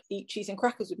to like eat cheese and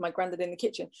crackers with my granddad in the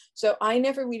kitchen. So I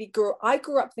never really I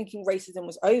grew up thinking racism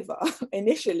was over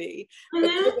initially,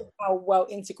 because of how well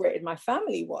integrated my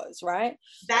family was, right?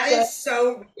 That is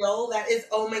so real. That is,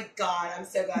 oh my God, I'm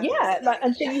so glad. Yeah,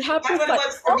 and so you have this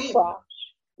like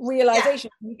realization.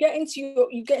 You get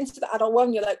into the adult world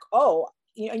and you're like, oh,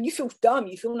 you know, and you feel dumb,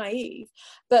 you feel naive,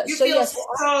 but you feel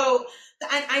so.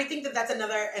 And I think that's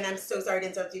another, and I'm so sorry to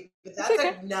interrupt you, but that's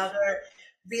another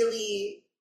really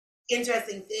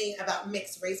interesting thing about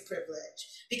mixed race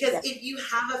privilege. Because if you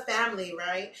have a family,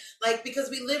 right, like, because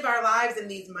we live our lives in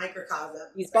these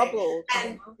microcosms, these bubbles,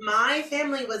 and my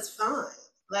family was fine.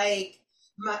 Like,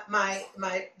 my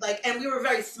like, and we were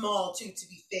very small too, to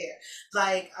be fair.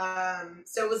 Like,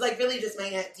 so it was like really just my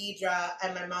Aunt Deidre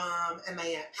and my mom and my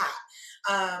Aunt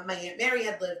Pat. My Aunt Mary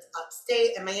had lived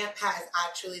upstate, and my Aunt Pat is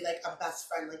actually like a best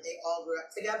friend. Like they all grew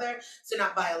up together, so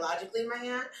not biologically my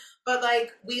aunt, but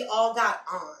like we all got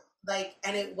on. Like,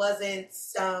 and it wasn't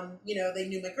some, you know, they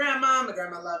knew my grandma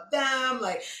loved them,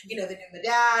 like, you know, they knew my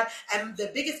dad. And the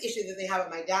biggest issue that they had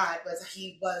with my dad was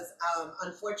he was,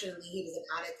 unfortunately, he was an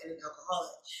addict and an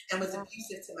alcoholic and was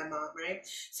abusive to my mom, right?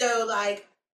 So, like,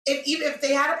 even if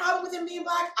they had a problem with him being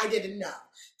black, I didn't know.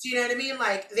 Do you know what I mean?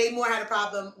 Like, they more had a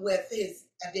problem with his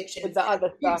addiction, with the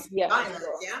other stuff, yeah, violence,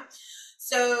 yeah.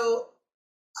 So,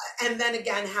 and then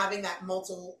again, having that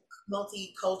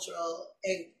multicultural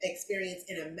experience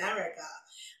in America,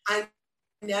 I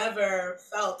never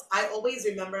felt. I always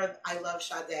remember. I love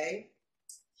Sade.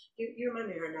 You remind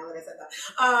me of her now that I said that.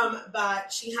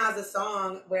 But she has a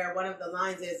song where one of the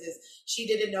lines is she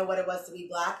didn't know what it was to be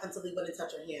black until he wouldn't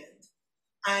touch her hand,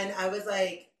 and I was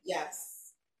like,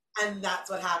 yes, and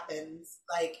that's what happens.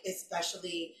 Like,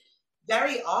 especially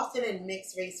very often in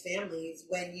mixed race families,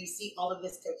 when you see all of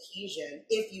this cohesion,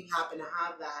 if you happen to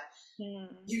have that,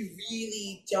 you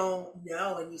really don't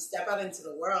know, and you step out into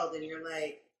the world and you're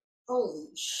like, holy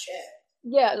shit.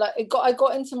 Yeah, like I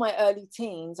got into my early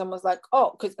teens and was like,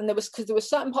 oh, because there were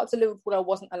certain parts of Liverpool I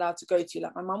wasn't allowed to go to.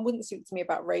 Like my mum wouldn't speak to me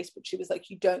about race, but she was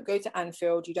like, you don't go to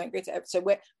Anfield, you don't go to, so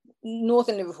we're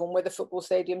northern Liverpool, where the football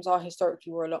stadiums are,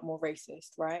 historically were a lot more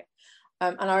racist, right?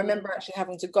 And I remember actually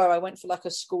having to go. I went for like a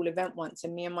school event once,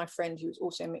 and me and my friend, who was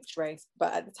also mixed race,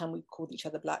 but at the time we called each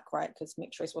other black, right? Because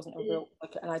mixed race wasn't a real,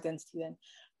 like, an identity then.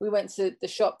 We went to the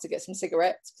shop to get some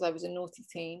cigarettes because I was a naughty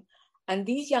teen. And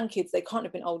these young kids, they can't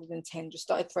have been older than 10, just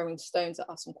started throwing stones at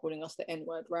us and calling us the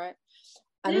N-word, right?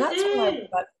 And that's when I was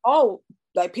like, oh,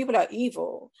 like people are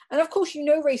evil. And of course, you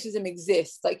know, racism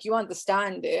exists, like you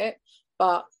understand it,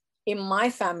 but in my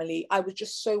family, I was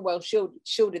just so well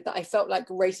shielded that I felt like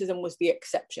racism was the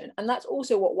exception. And that's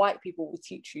also what white people will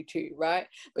teach you too, right?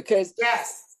 Because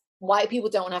white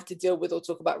people don't have to deal with or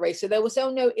talk about race. So they will say,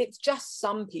 oh no, it's just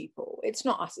some people. It's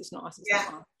not us, it's not us, it's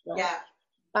not us.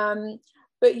 Right?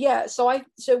 But yeah, so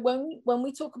when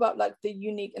we talk about like the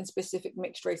unique and specific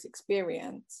mixed race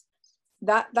experience,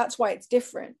 that's why it's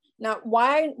different. Now,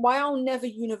 why I'll never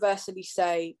universally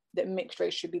say that mixed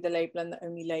race should be the label and the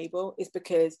only label is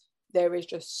because there is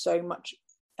just so much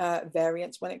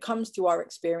variance when it comes to our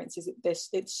experiences.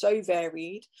 It's so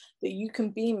varied that you can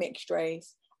be mixed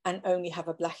race and only have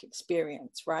a black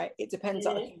experience, right? It depends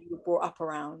on who you were brought up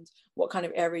around, what kind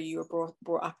of area you were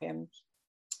brought up in.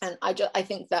 And I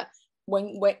think that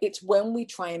when we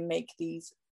try and make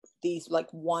these like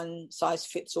one size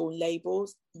fits all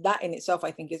labels, that in itself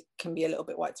I think can be a little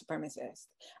bit white supremacist.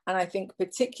 And I think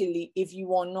particularly if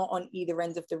you are not on either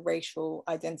end of the racial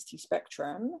identity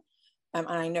spectrum, and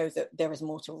I know that there is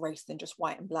more to race than just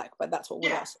white and black, but that's what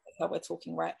we're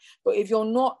talking, right? But if you're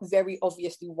not very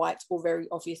obviously white or very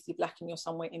obviously black and you're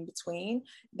somewhere in between,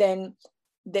 then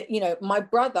that, you know, my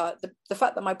brother, the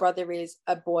fact that my brother is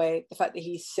a boy, the fact that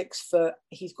he's 6 foot,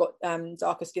 he's got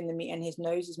darker skin than me, and his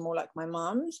nose is more like my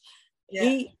mum's,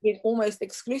 he is almost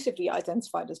exclusively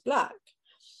identified as black.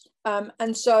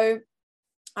 And so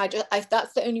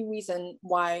that's the only reason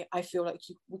why I feel like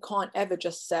we can't ever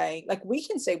just say, like, we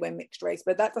can say we're mixed race,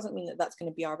 but that doesn't mean that that's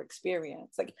going to be our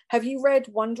experience. Like, have you read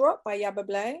One Drop by Yaba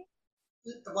Blay?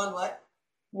 The one what?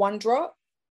 One Drop?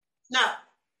 No.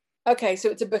 Okay, so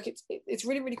it's a book. It's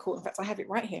really, really cool. In fact, I have it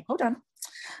right here. Hold on.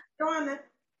 Go on then.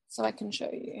 So I can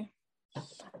show you.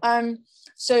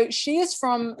 So she is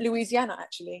from Louisiana,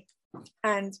 actually.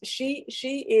 And she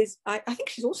is, I think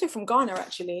she's also from Ghana,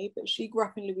 actually, but she grew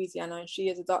up in Louisiana, and she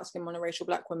is a dark-skinned monoracial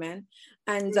black woman.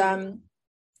 And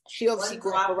she obviously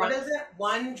grew up around... What is it?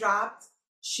 One dropped?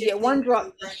 One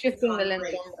drop, shifting the lens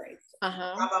on race.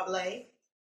 Yaba Blay?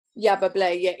 Yaba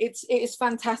Blay, yeah. It is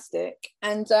fantastic.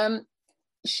 And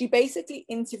she basically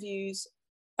interviews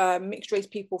mixed race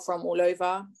people from all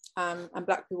over, and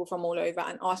black people from all over,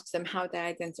 and asks them how they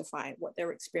identify, what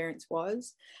their experience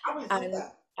was.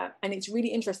 And it's really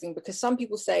interesting because some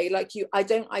people say, like you, I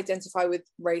don't identify with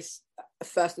race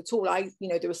first at all.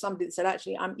 There was somebody that said,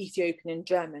 actually, I'm Ethiopian and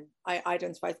German. I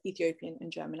identify as Ethiopian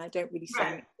and German. I don't really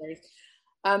say mixed race.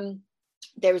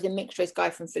 There is a mixed race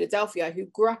guy from Philadelphia who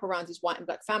grew up around his white and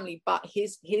black family, but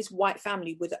his white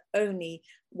family were the only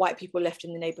white people left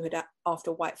in the neighborhood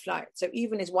after white flight. So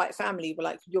even his white family were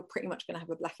like, you're pretty much going to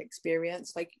have a black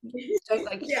experience.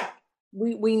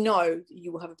 We know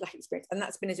you will have a black experience, and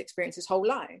that's been his experience his whole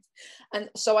life. And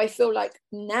so I feel like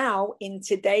now, in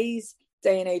today's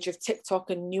day and age of TikTok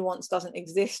and nuance doesn't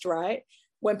exist, right?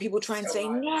 when people try and So say,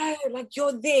 hard. no, like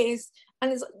you're this.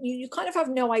 And it's, you kind of have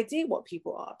no idea what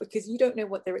people are because you don't know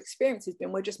what their experience has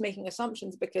been. We're just making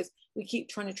assumptions because we keep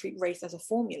trying to treat race as a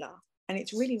formula. And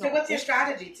it's really So not. what's your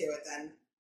strategy to it then?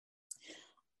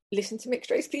 Listen to mixed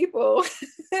race people.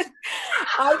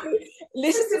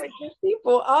 Listen to mixed race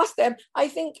people, ask them. I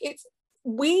think it's,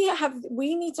 we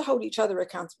need to hold each other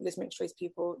accountable as mixed race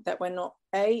people, that we're not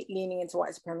A, leaning into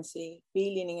white supremacy,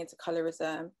 B, leaning into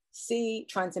colorism, C,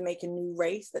 trying to make a new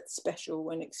race that's special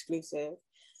and exclusive,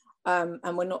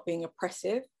 and we're not being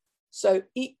oppressive. So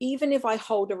even if I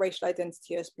hold a racial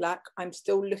identity as Black, I'm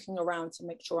still looking around to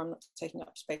make sure I'm not taking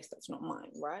up space that's not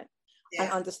mine, right? Yeah.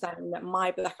 And understanding that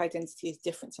my Black identity is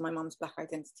different to my mum's Black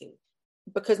identity,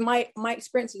 because my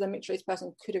experience as a mixed race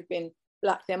person could have been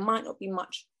Black. There might not be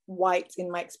much white in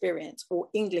my experience or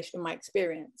English in my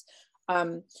experience.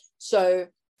 So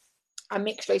a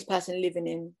mixed race person living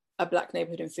in a Black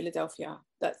neighborhood in Philadelphia,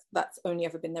 that's only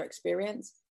ever been their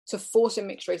experience. To force a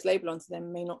mixed race label onto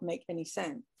them may not make any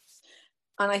sense.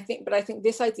 And I think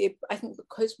this idea, I think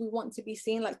because we want to be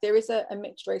seen, like there is a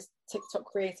mixed race TikTok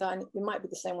creator, and it might be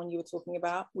the same one you were talking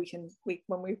about.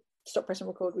 When we stop pressing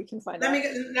record, we can find out.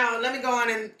 Let me go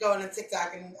on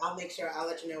TikTok, and I'll make sure I'll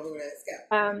let you know who it is.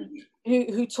 Go.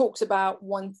 Who talks about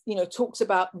talks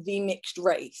about the mixed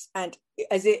race, and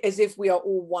as if we are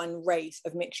all one race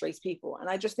of mixed race people. And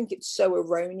I just think it's so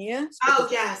erroneous. Oh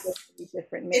yes,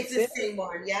 different mixes. It's the same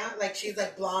one, yeah. Like she's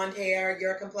like blonde hair,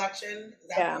 your complexion. Is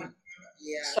that one?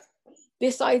 Yeah. So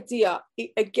this idea,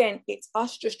 it's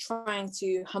us just trying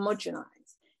to homogenize.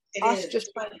 Just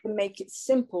trying to make it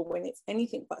simple when it's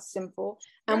anything but simple.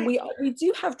 And right. we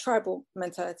do have tribal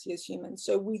mentality as humans.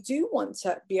 So we do want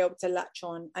to be able to latch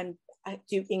on and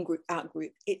do in-group,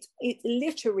 out-group. It's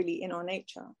literally in our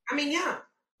nature. I mean, yeah.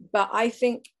 But I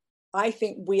think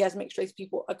we as mixed race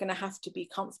people are going to have to be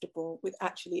comfortable with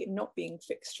actually it not being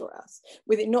fixed for us,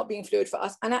 with it not being fluid for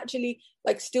us, and actually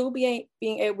like still being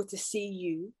able to see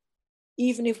you,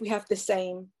 even if we have the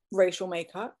same racial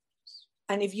makeup.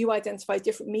 And if you identify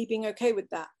different, me being okay with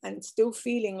that and still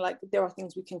feeling like there are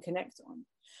things we can connect on.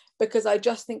 Because I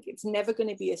just think it's never going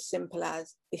to be as simple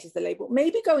as this is the label.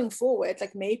 Maybe going forward,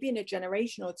 like maybe in a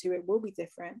generation or two, it will be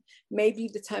different. Maybe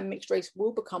the term mixed race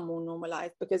will become more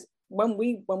normalized, because when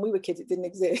we were kids, it didn't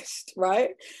exist, right?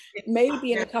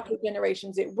 Maybe in a couple of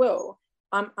generations it will.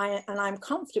 I'm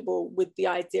comfortable with the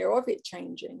idea of it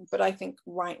changing, but I think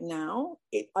right now,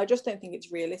 I just don't think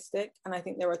it's realistic. And I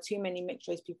think there are too many mixed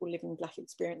race people living Black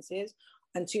experiences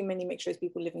and too many mixed race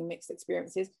people living mixed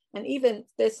experiences. And even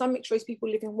there's some mixed race people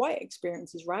living white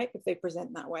experiences, right? If they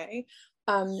present that way.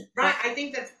 Right, I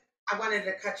think that I wanted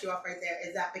to cut you off right there.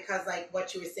 Is that because like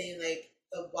what you were saying, like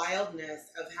the wildness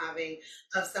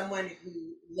of someone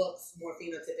who looks more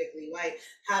phenotypically white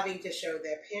having to show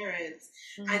their parents.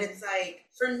 Mm-hmm. And it's like,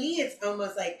 for me, it's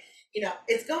almost like,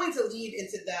 it's going to lead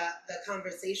into the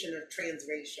conversation of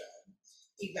transracial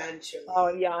eventually. Oh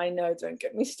yeah, I know, don't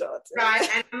get me started. Right,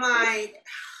 and I'm like,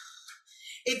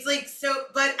 it's like, so,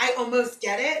 but I almost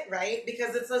get it, right?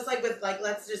 Because it's just like with like,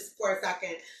 let's just for a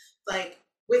second, like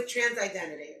with trans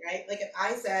identity, right? Like if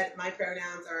I said my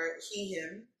pronouns are he,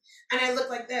 him, and I look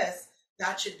like this,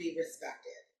 that should be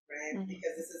respected, right? Mm-hmm.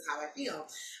 Because this is how I feel.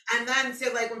 And then,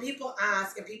 so like when people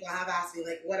ask, and people have asked me,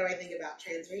 like, what do I think about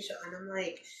transracial? And I'm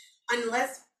like,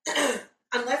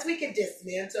 unless we could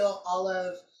dismantle all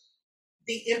of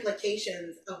the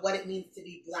implications of what it means to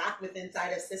be Black within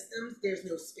inside of systems, there's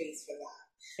no space for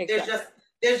that. Exactly.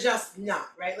 There's just not,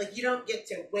 right? Like you don't get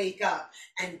to wake up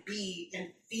and be and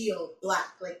feel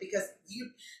Black, like because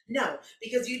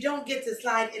you don't get to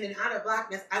slide in and out of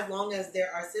Blackness as long as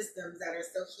there are systems that are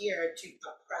still here to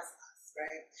oppress us,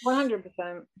 right?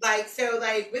 100%. Like, so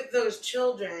like with those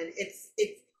children, it's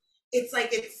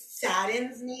like it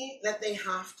saddens me that they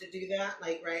have to do that,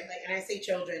 like, right? Like, and I say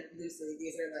children loosely,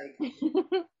 these are like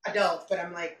adults, but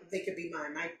I'm like, they could be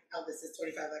mine. My eldest is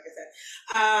 25, like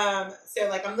I said. So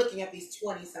like I'm looking at these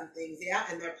 20 somethings, yeah,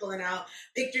 and they're pulling out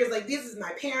pictures like this is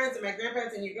my parents and my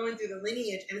grandparents, and you're going through the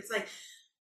lineage, and it's like,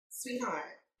 sweetheart,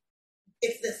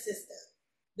 it's the system.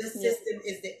 The system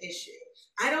is the issue.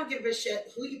 I don't give a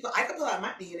shit who you put. I could pull out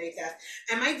my DNA test,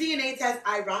 and my DNA test,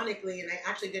 ironically, and I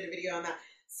actually did a video on that,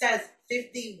 says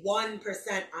 51%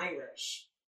 Irish.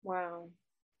 Wow.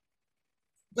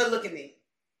 But look at me.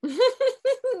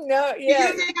 No, yeah.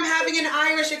 You think I'm having an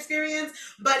Irish experience?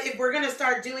 But if we're going to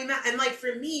start doing that, and like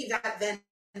for me, that then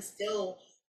still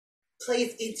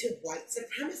plays into white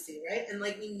supremacy, right? And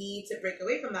like we need to break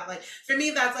away from that. Like for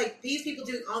me, that's like these people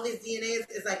doing all these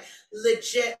DNAs is like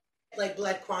legit like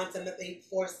blood quantum that they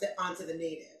forced it onto the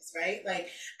natives, right? Like,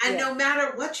 and Yeah. no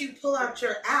matter what you pull out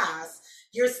your ass,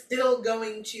 you're still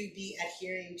going to be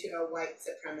adhering to a white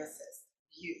supremacist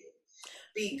view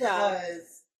Yeah.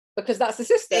 because Because that's the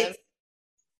system. it's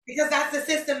because that's the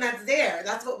system that's there.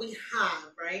 That's what we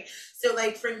have, right? So,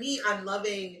 like, for me, I'm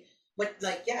loving what,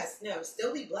 like, yes, no,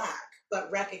 still be black,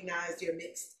 but recognize your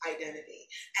mixed identity.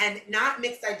 And not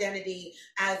mixed identity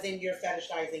as in you're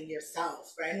fetishizing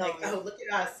yourself, right? Like, No. oh, look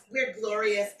at us. We're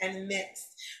glorious and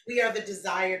mixed. We are the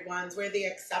desired ones. We're the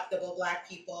acceptable black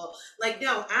people. Like,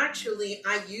 no, actually,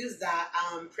 I use that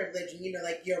privilege. And, you know,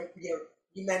 like,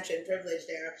 you mentioned privilege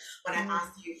there when I Mm.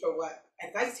 asked you for what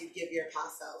advice you'd give your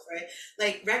past self, right?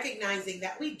 Like recognizing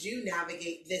that we do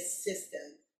navigate this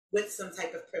system with some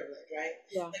type of privilege, right?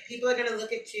 Yeah. Like people are going to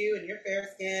look at you and your fair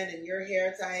skin and your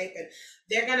hair type, and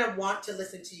they're going to want to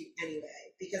listen to you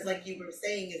anyway. Because, like you were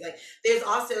saying, is like there's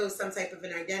also some type of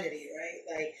an identity,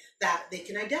 right? Like that they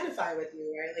can identify with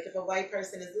you, right? Like if a white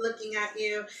person is looking at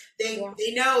you, Yeah.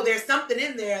 they know there's something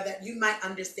in there that you might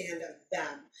understand of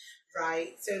them,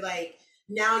 right? So like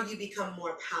now you become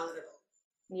more palatable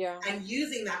Yeah. and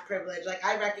using that privilege. Like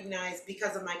I recognize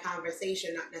because of my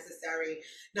conversation, not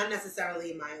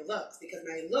necessarily my looks, because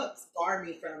my looks bar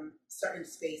me from certain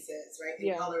spaces, right, in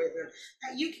Yeah. colorism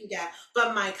that you can get,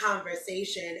 but my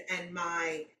conversation and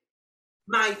my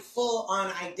full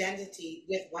on identity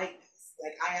with whiteness,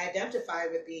 like I identify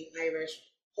with being Irish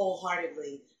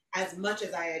wholeheartedly as much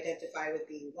as I identify with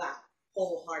being black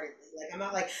wholeheartedly. Like I'm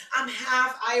not like I'm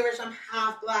half Irish, I'm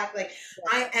half black. Like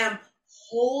Yeah. I am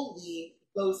wholly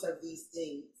both of these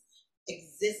things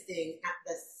existing at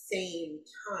the same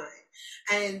time.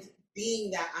 And being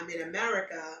that I'm in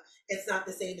America, it's not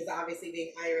the same as obviously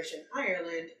being Irish in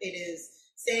Ireland. It is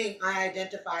saying I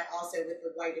identify also with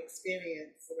the white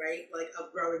experience, right? Like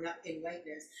of growing up in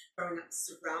whiteness, growing up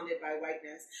surrounded by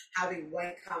whiteness, having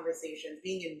white conversations,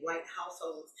 being in white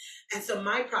households. And so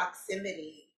my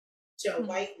proximity to Mhm.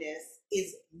 whiteness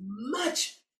is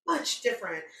much, much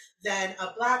different than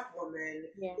a black woman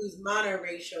Yeah. who's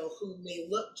monoracial, who may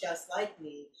look just like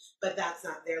me, but that's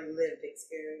not their lived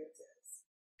experiences,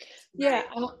 Yeah, right?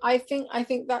 and I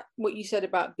think that what you said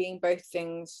about being both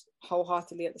things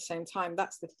wholeheartedly at the same time,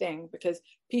 that's the thing, because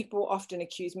people often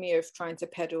accuse me of trying to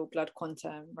peddle blood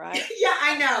quantum, right? Yeah,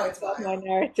 I know, it's That's my wild.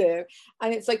 narrative.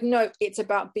 And it's like, no, it's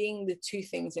about being the two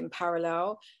things in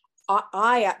parallel.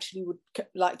 I actually would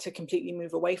like to completely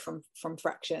move away from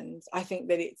fractions. I think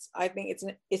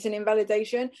it's an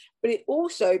invalidation, but it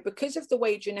also, because of the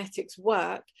way genetics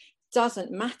work,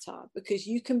 doesn't matter, because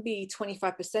you can be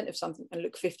 25% of something and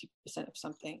look 50% of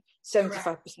something, Correct.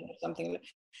 75% of something.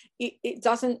 It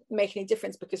doesn't make any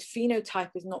difference, because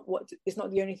phenotype is not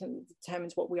the only thing that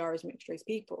determines what we are as mixed race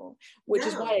people, which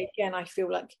is No. why, again, I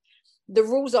feel like the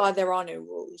rules are there are no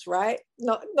rules, right?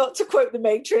 Not to quote the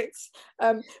Matrix,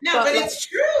 No, but but like, it's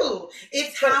true.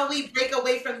 It's but how we break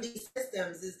away from these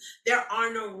systems is there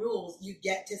are no rules. You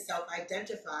get to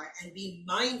self-identify and be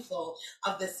mindful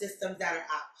of the systems that are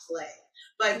at play.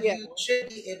 But yeah, you should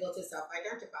be able to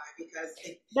self-identify because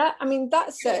that, I mean, that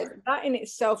it's said, yours. that in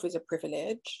itself is a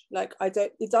privilege. Like, I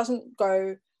don't, it doesn't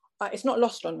go, it's not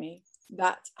lost on me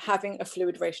that having a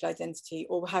fluid racial identity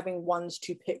or having ones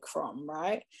to pick from,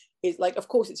 right, is like, of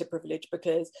course it's a privilege,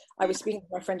 because I Yeah. was speaking to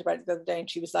my friend about it the other day and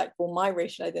she was like, well, my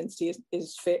racial identity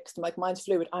is fixed. I'm like, mine's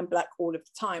fluid. I'm black all of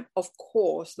the time. Of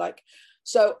course. Like,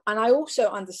 so, and I also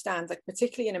understand, like,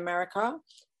 particularly in America,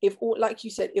 if all, like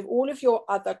you said, if all of your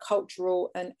other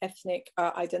cultural and ethnic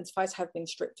identifiers have been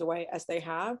stripped away as they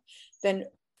have, then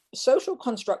social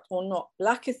construct or not,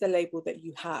 black is the label that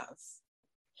you have.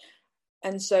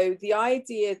 And so the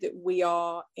idea that we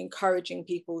are encouraging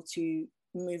people to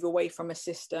move away from a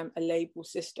system, a label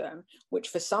system, which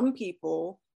for some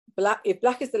people, black, if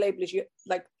black is the label, is you,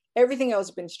 like, everything else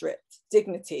has been stripped,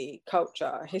 dignity,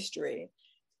 culture, history,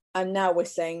 and now we're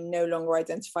saying no longer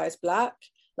identify as black.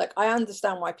 Like, I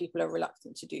understand why people are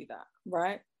reluctant to do that,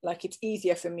 right? Like, it's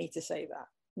easier for me to say that,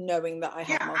 knowing that I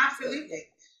have Yeah, multiple. absolutely.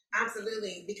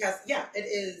 Absolutely. Because, yeah, it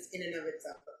is in and of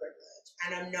itself a privilege.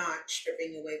 And I'm not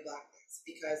stripping away blackness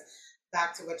because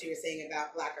back to what you were saying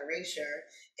about black erasure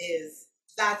is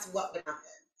that's what would happen.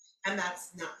 And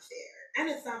that's not fair. And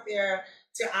it's not fair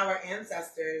to our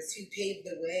ancestors who paved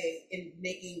the way in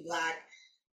making black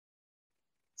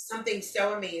something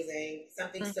so amazing,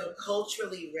 something so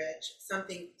culturally rich,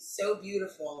 something so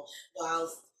beautiful,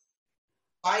 whilst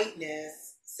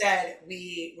whiteness said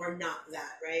we were not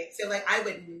that, right? So like I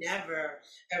would never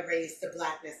erase the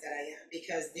blackness that I am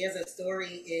because there's a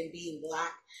story in being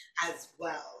black as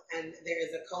well. And there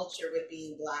is a culture with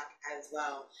being black as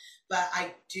well. But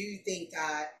I do think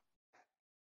that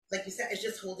like you said, it's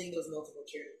just holding those multiple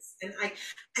truths.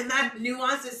 And that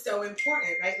nuance is so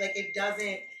important, right? Like it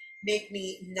doesn't make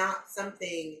me not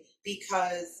something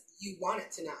because you want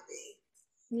it to not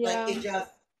be. Like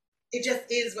it just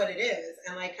is what it is.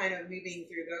 And like kind of moving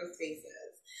through those phases.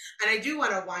 And I do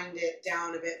want to wind it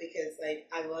down a bit because like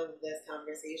I love this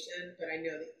conversation, but I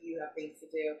know that you have things to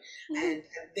do. And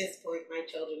at this point my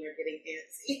children are getting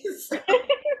antsy. So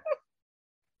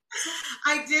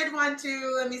I did want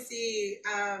to, let me see,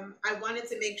 I wanted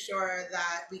to make sure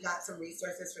that we got some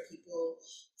resources for people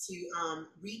to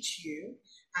reach you.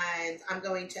 And I'm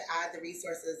going to add the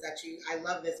resources that I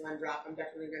love this one drop. I'm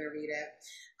definitely going to read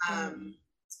it.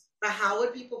 But how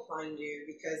would people find you?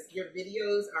 Because your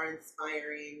videos are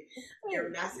inspiring. Your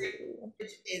message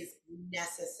is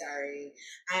necessary.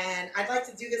 And I'd like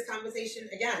to do this conversation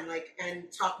again, and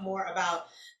talk more about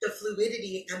the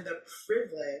fluidity and the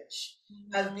privilege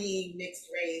of being mixed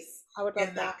race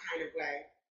in that kind of way.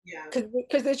 Yeah,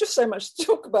 because there's just so much to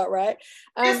talk about, right?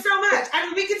 There's so much. I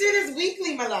mean, we could do this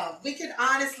weekly, my love. We could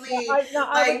honestly,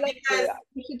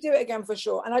 we should do it again for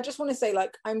sure. And I just want to say,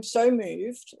 like, I'm so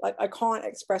moved. Like, I can't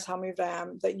express how moved I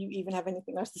am that you even have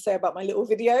anything nice to say about my little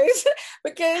videos,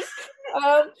 because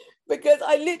I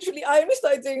only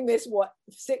started doing this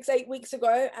 6-8 weeks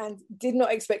ago and did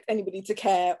not expect anybody to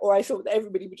care, or I thought that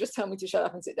everybody would just tell me to shut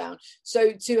up and sit down.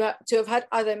 So to have had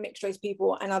other mixed race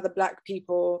people and other Black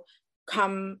people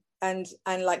come and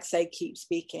like say keep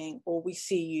speaking, or we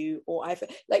see you, or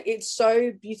it's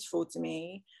so beautiful to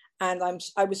me, and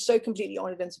I was so completely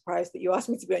honored and surprised that you asked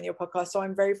me to be on your podcast, so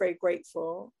I'm very, very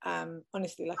grateful.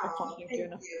 Honestly, like, I can't thank you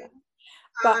enough.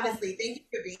 Honestly, thank you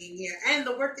for being here and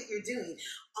the work that you're doing.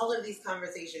 All of these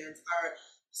conversations are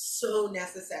so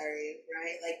necessary,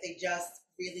 right? Like they just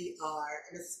really are,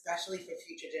 and especially for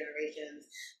future generations,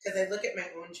 because I look at my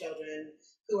own children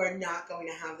who are not going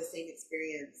to have the same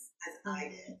experience as I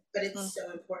did. But it's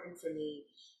so important for me.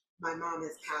 My mom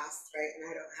has passed, right? And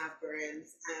I don't have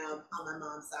grands on my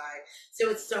mom's side. So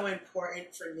it's so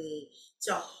important for me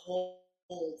to hold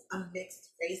a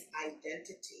mixed race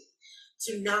identity,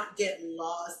 to not get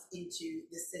lost into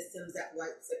the systems that white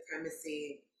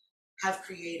supremacy have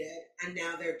created. And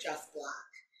now they're just Black.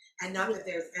 And not that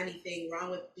there's anything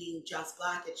wrong with being just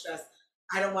Black. It's just,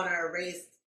 I don't want to erase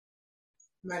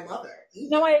my mother either.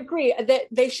 No, I agree.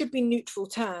 They should be neutral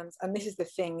terms, and this is the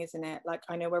thing, isn't it? Like,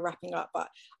 I know we're wrapping up, but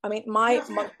I mean, my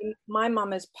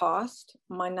mum has passed,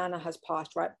 my nana has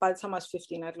passed, right? By the time I was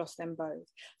 15, I'd lost them both,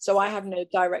 so I have no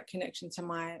direct connection to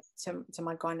my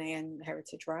Ghanaian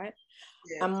heritage, right?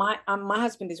 Yeah. And my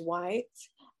husband is white,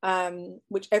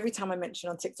 which every time I mention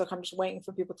on TikTok, I'm just waiting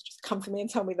for people to just come for me and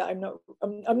tell me that I'm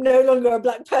no longer a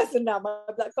Black person now. My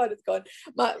Black card is gone.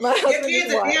 My husband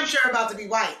is white. I'm sure about to be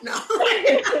white. No.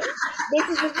 this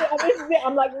is it.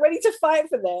 I'm like ready to fight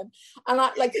for them. And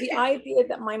the idea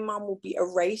that my mum will be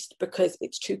erased because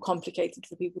it's too complicated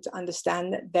for people to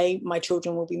understand that my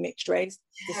children will be mixed race,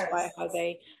 despite how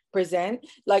they present.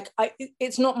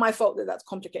 It's not my fault that that's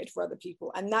complicated for other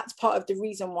people. And that's part of the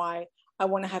reason why I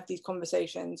want to have these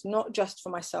conversations, not just for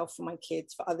myself, for my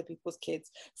kids, for other people's kids,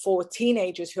 for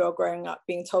teenagers who are growing up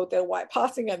being told they're white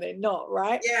passing and they're not,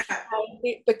 right? Yeah.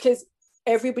 Because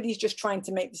everybody's just trying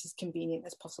to make this as convenient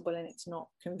as possible, and it's not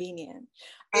convenient.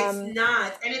 It's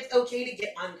not, and it's okay to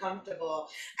get uncomfortable.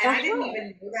 And I didn't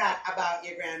even know that about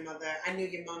your grandmother. I knew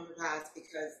your mom passed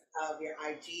because of your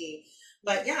IG.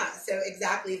 But yeah, so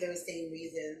exactly those same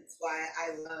reasons why I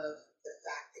love the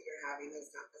fact that you're having those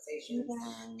conversations,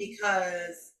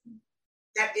 because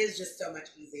that is just so much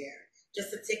easier.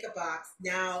 Just to tick a box.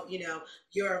 Now,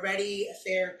 you're already a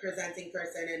fair presenting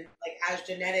person, and like as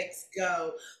genetics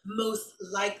go, most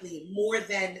likely, more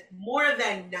than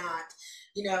not,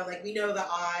 we know the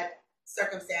odd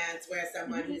circumstance where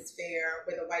someone who's fair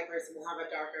with a white person will have a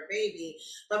darker baby,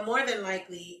 but more than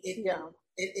likely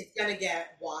it's gonna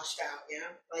get washed out,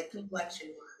 like complexion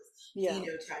wise,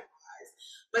 phenotype wise.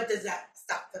 But does that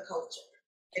stop the culture?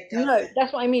 No,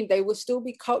 that's what I mean. They will still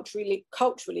be culturally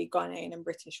Ghanaian and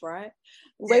British, right?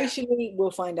 Yeah. Racially, we'll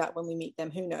find out when we meet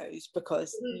them. Who knows?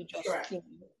 Because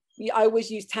I always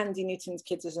use Tandy Newton's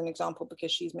kids as an example,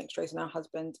 because she's mixed race and her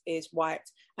husband is white,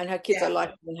 and her kids are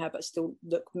lighter than her but still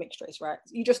look mixed race, right?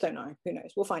 You just don't know. Who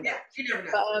knows? We'll find out. You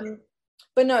never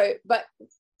know. But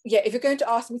if you're going to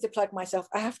ask me to plug myself,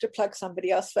 I have to plug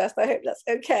somebody else first. I hope that's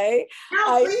okay.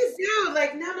 No, please do.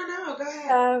 No. Go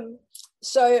ahead.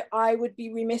 So I would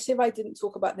be remiss if I didn't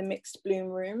talk about the Mixed Bloom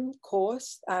Room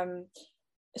course.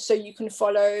 So you can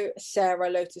follow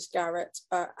Sarah Lotus Garrett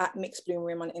at Mixed Bloom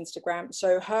Room on Instagram.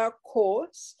 So her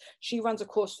course, she runs a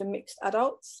course for mixed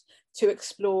adults to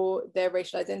explore their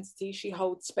racial identity. She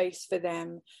holds space for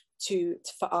them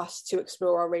for us to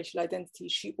explore our racial identity.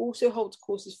 She also holds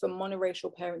courses for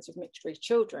monoracial parents of mixed race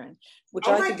children, which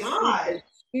Oh I my think God. is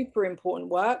super important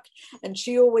work. And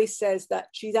she always says that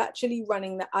she's actually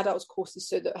running the adults courses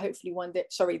so that hopefully one day,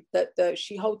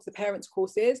 she holds the parents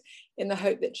courses in the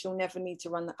hope that she'll never need to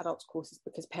run the adults courses,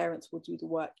 because parents will do the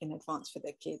work in advance for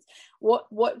their kids.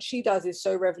 What she does is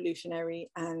so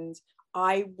revolutionary, and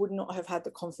I would not have had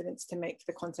the confidence to make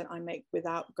the content I make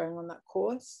without going on that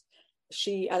course.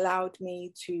 She allowed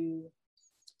me to,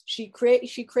 she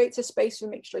creates a space for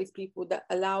mixed race people that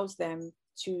allows them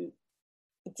to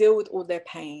deal with all their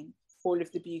pain, all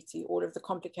of the beauty, all of the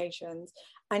complications.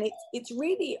 And it's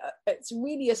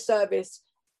really a service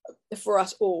for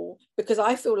us all, because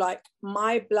I feel like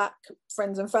my Black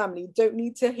friends and family don't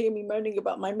need to hear me moaning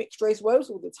about my mixed race woes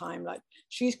all the time. Like,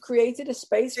 she's created a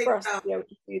space for us to be able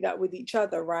to do that with each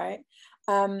other, right?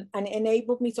 And it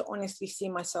enabled me to honestly see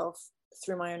myself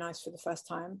through my own eyes for the first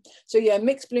time. So yeah,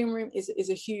 Mixed Bloom Room is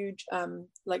a huge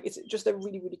it's just a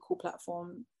really, really cool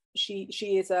platform. She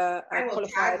is a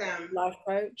qualified life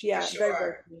coach. Yeah, sure. Very,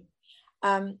 very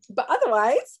cool. But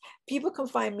otherwise, people can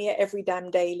find me at Every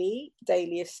Damn Daily.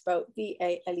 Daily is spelled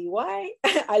D-A-L-E-Y.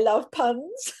 I love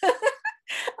puns.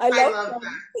 I love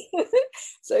puns.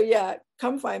 So yeah,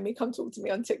 come find me, come talk to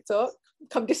me on TikTok.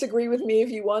 Come disagree with me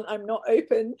if you want. I'm not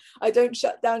open. I don't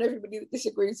shut down everybody that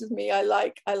disagrees with me. I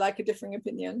like a differing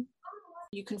opinion.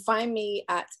 You can find me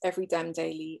at Every Damn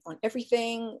Daily on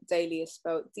everything. Daily is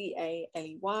spelled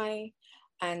D-A-L-E-Y.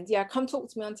 And yeah, come talk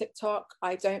to me on TikTok.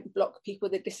 I don't block people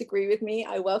that disagree with me.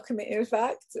 I welcome it, in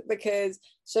fact, because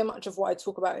so much of what I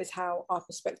talk about is how our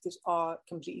perspectives are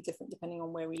completely different depending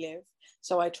on where we live.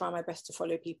 So I try my best to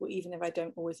follow people, even if I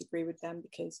don't always agree with them,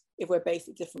 because if we're based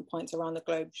at different points around the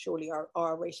globe, surely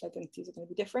our racial identities are going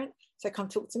to be different. So come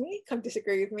talk to me, come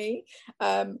disagree with me.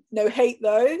 No hate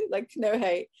though, no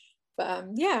hate. But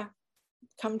yeah,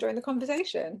 come join the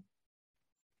conversation.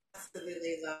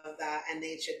 Absolutely love that, and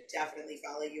they should definitely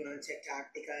follow you on TikTok,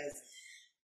 because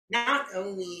not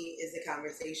only is the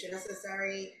conversation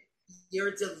necessary,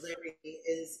 your delivery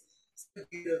is so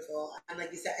beautiful. And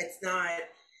like you said, it's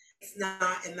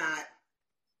not in that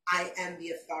I am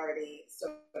the authority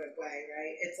sort of way,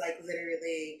 right? It's like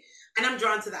literally, and I'm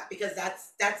drawn to that because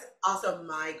that's also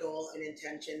my goal and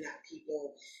intention, that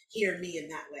people hear me in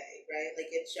that way, right? Like,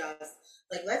 it's just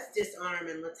like, let's disarm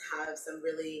and let's have some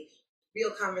really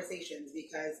real conversations,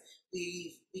 because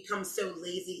we've become so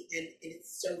lazy, and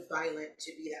it's so violent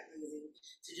to be that lazy,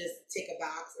 to just tick a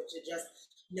box, or to just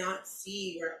not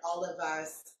see where all of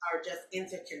us are just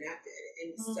interconnected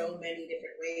in so many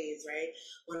different ways, right?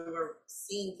 When we're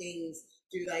seeing things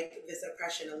through like this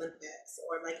oppression Olympics,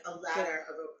 or like a ladder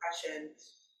of oppression,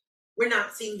 we're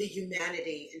not seeing the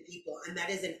humanity in people. And that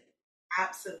is an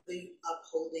absolute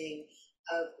upholding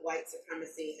of white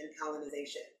supremacy and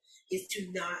colonization, is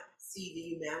to not see the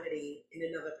humanity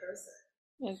in another person.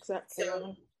 Exactly.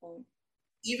 So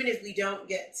even if we don't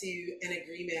get to an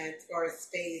agreement or a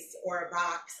space or a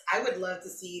box, I would love to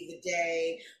see the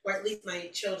day, or at least my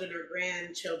children or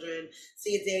grandchildren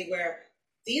see a day where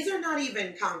these are not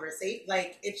even conversation.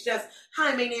 Like, it's just,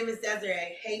 hi, my name is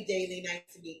Desiree. Hey, Daily, nice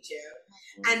to meet you.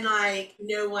 And like,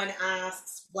 no one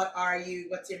asks, what are you?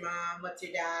 What's your mom? What's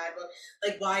your dad?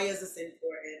 Like, why is this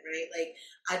important, right? Like,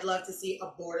 I'd love to see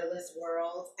a borderless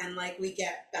world, and like, we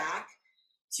get back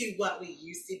to what we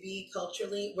used to be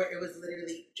culturally, where it was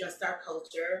literally just our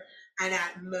culture, and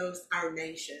at most our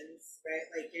nations,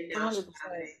 right? Like, your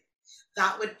nationality.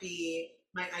 That would be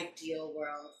my ideal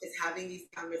world, is having these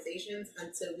conversations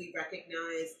until we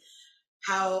recognize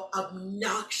how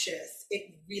obnoxious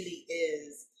it really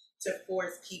is to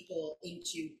force people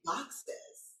into boxes.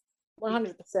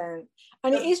 100%.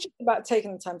 And it is just about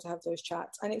taking the time to have those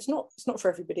chats. And it's not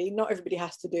for everybody. Not everybody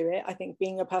has to do it. I think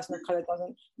being a person of color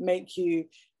doesn't make you,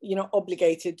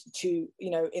 obligated to,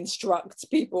 instruct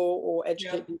people or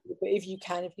educate people. But if you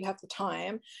can, if you have the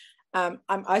time,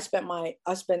 I spent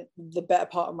the better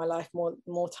part of my life,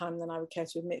 more time than I would care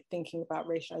to admit, thinking about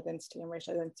racial identity and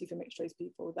racial identity for mixed race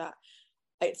people. That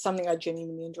it's something I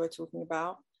genuinely enjoy talking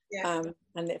about. And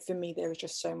that for me, there is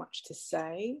just so much to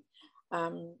say.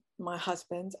 My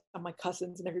husband and my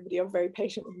cousins and everybody are very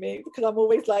patient with me, because I'm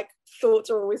always like, thoughts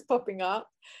are always popping up.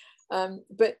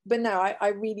 But no, I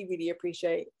really, really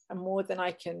appreciate, more than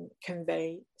I can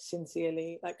convey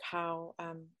sincerely, like how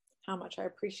much I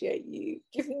appreciate you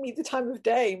giving me the time of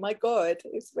day. My God,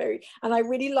 and I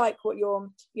really like what you're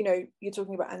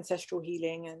talking about, ancestral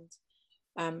healing,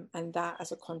 and that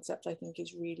as a concept, I think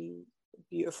is really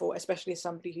beautiful, especially as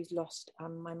somebody who's lost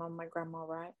my mum, my grandma,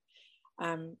 right?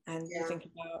 You think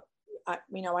about,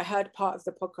 I heard part of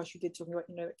the podcast you did talking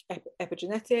about,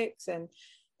 epigenetics and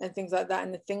and things like that,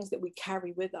 and the things that we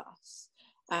carry with us,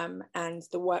 and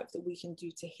the work that we can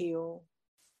do to heal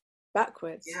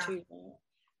backwards too,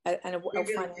 and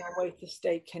finding a way to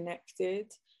stay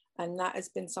connected. And that has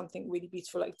been something really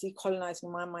beautiful, like decolonizing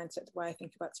my mindset, the way I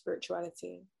think about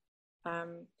spirituality,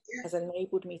 has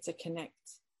enabled me to connect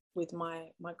with my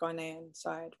Ghanaian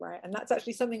side, right? And that's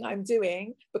actually something I'm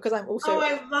doing because I'm also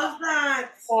I love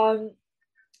that.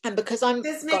 And because I'm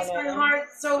this makes Ghanaian, my heart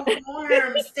so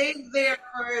warm. Stay there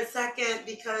for a second,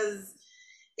 because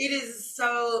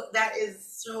that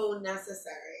is so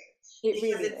necessary. It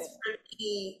really is. For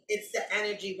me, it's the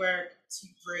energy work to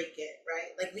break it,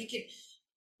 right? Like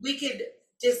we could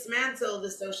dismantle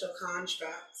the social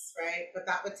constructs, right? But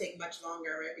that would take much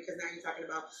longer, right? Because now you're talking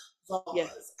about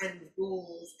laws and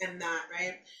rules and that,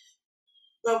 right?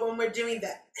 But when we're doing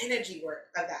the energy work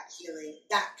of that healing,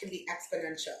 that can be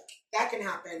exponential. That can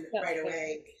happen right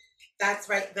away. That's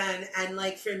right then. And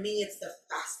like for me, it's the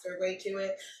faster way to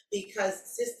it,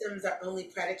 because systems are only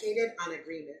predicated on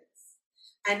agreements.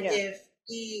 And if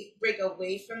we break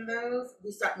away from those,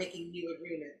 we start making new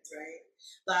agreements, right?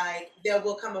 Like there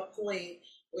will come a point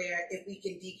where if we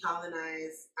can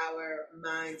decolonize our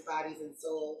minds, bodies, and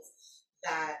souls,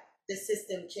 that the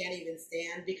system can't even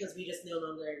stand, because we just no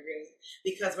longer agree,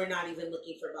 because we're not even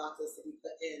looking for boxes to be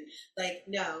put in. Like,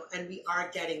 no, and we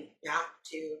are getting back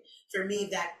to, for me,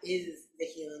 that is the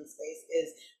healing space,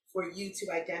 is for you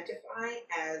to identify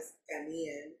as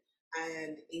Ghanaian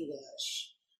and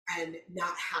English and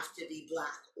not have to be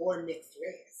Black or mixed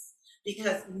race,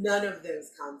 because none of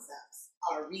those concepts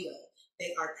are real.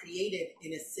 They are created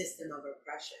in a system of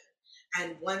oppression.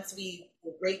 And once we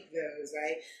break those,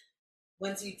 right,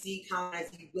 once you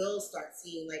decolonize, you will start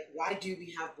seeing, like, why do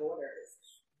we have borders?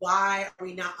 Why are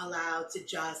we not allowed to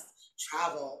just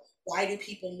travel? Why do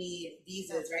people need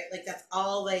visas, right? Like, that's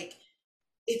all, like,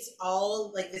 it's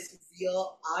all, like, this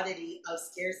real oddity of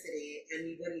scarcity.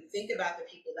 And when you think about the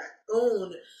people that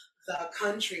own the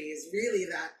countries, really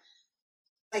that,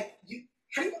 like,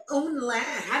 how do you own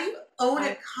land? How do you own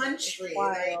a country?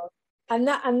 Like, and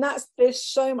that's, there's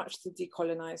so much to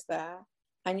decolonize there.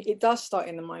 And it does start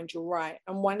in the mind, you're right.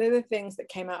 And one of the things that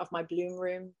came out of my Bloom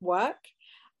Room work,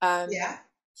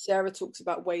 Sarah talks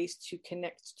about ways to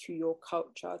connect to your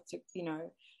culture, to, you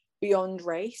know, beyond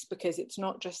race, because it's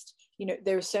not just, you know,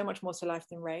 there is so much more to life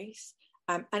than race.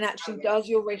 And actually, does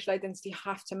your racial identity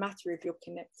have to matter if you're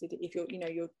connected, if you're, you know,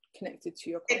 you're connected to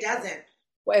your culture? It doesn't.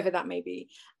 Whatever that may be.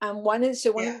 And one of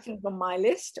the things on my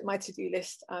list, my to-do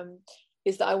list,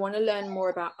 is that I want to learn more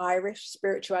about Irish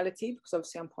spirituality, because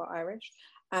obviously I'm part Irish,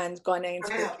 and Ghanaian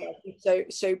spirituality.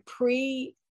 So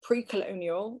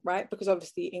pre-colonial, right? Because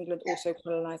obviously England also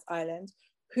colonized Ireland.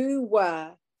 Who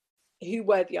were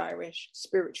the Irish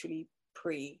spiritually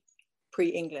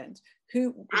pre-England?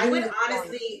 I would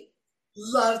honestly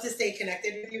love to stay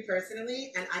connected with you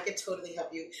personally, and I could totally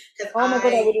help you. Oh my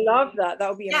God, I would love that. That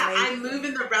would be amazing. I move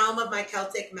in the realm of my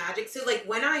Celtic magic. So like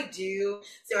when I do,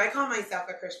 so I call myself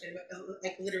a Christian,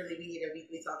 like literally we need a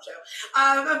weekly talk show.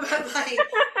 But like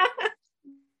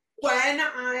when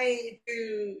I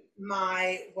do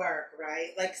my work,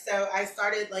 right? Like, so I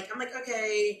started like, I'm like,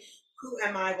 okay, who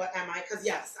am I? What am I? Because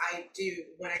yes, I do.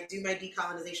 When I do my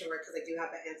decolonization work, because I do have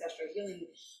the ancestral healing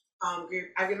group,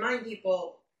 I remind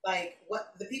people, like,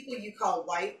 what the people you call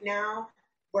white now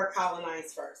were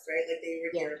colonized first, right? Like they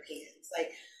were Europeans.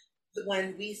 Like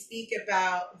when we speak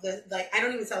about I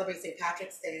don't even celebrate St.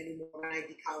 Patrick's Day anymore when I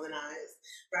decolonize,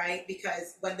 right?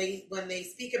 Because when they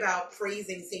speak about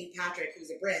praising St. Patrick, who's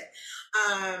a Brit,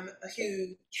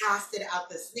 who casted out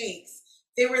the snakes,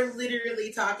 they were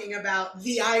literally talking about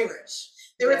the Irish.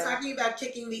 They were talking about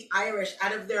kicking the Irish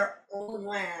out of their own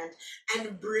land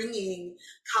and bringing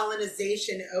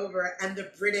colonization over and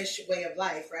the British way of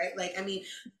life, right? Like, I mean,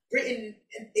 Britain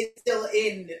is still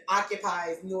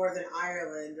occupies Northern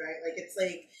Ireland, right? Like,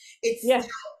 it's still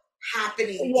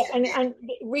happening. And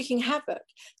wreaking havoc.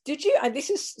 Did you, and this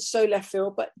is so left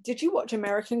field, but did you watch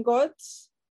American Gods?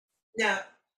 No.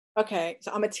 Okay,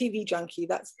 so I'm a TV junkie.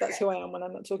 That's who I am when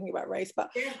I'm not talking about race. But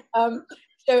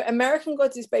so American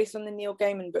Gods is based on the Neil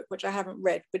Gaiman book, which I haven't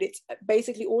read, but it's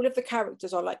basically all of the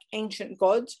characters are like ancient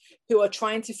gods who are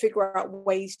trying to figure out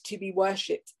ways to be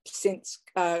worshipped since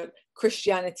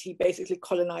Christianity basically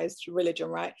colonized religion,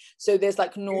 right? So there's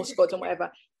like Norse gods and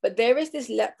whatever. But there is this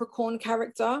leprechaun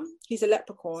character. He's a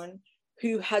leprechaun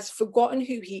who has forgotten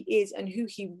who he is and who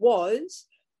he was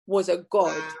a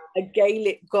god, a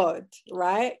Gaelic god,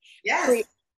 right? Yes.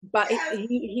 But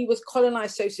he was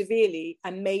colonized so severely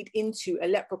and made into a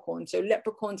leprechaun. So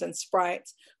leprechauns and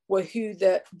sprites were who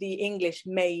the English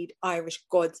made Irish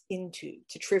gods into,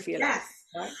 to trivialize. Yes.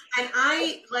 Right? And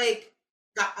I like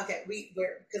Okay,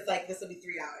 we're because like this will be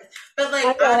 3 hours, but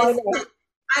like I honestly, know.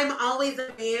 I'm always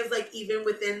amazed, like even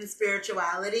within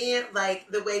spirituality, like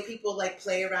the way people like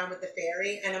play around with the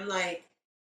fairy, and I'm like,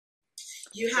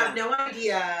 you have no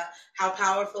idea how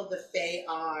powerful the Fae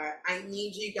are. I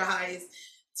need you guys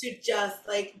to just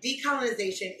like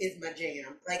decolonization is my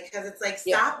jam. Like, because it's like,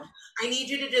 Yeah. stop. I need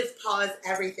you to just pause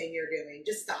everything you're doing.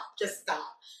 Just stop. Just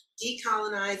stop.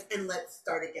 Decolonize and let's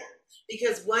start again.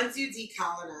 Because once you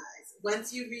decolonize,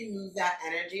 once you remove that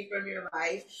energy from your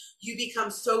life, you become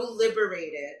so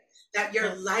liberated that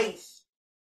your life,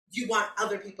 you want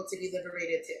other people to be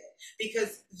liberated too,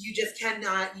 because you just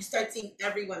cannot, you start seeing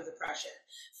everyone's oppression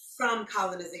from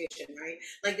colonization, right?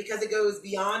 Like, because it goes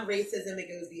beyond racism, it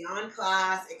goes beyond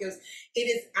class, it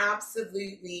is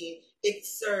absolutely, it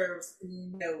serves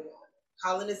no one.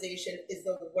 Colonization is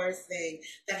the worst thing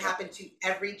that happened to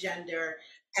every gender,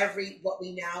 every, what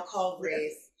we now call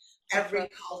race, every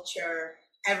culture,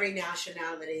 every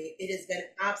nationality. It has been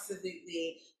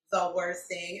absolutely the worst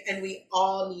thing, and we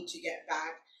all need to get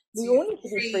back We to all need to be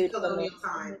freed from it. pre-colonial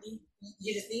times.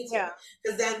 You just need to, Yeah.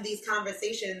 because then these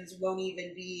conversations won't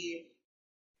even be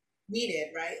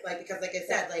needed, right? Like, because like I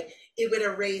said, like it would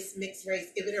erase mixed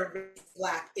race, it would erase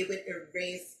black, it would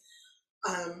erase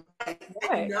and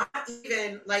not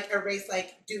even like erase,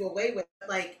 like do away with,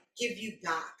 like give you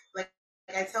back. Like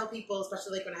I tell people,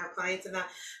 especially like when I have clients and that,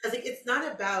 I was like, it's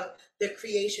not about the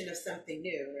creation of something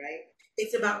new, right?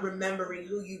 It's about remembering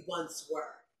who you once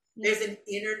were. There's an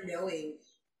inner knowing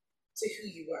to who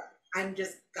you were. I'm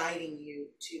just guiding you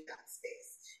to that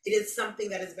space. It is something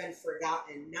that has been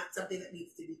forgotten, not something that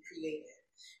needs to be created.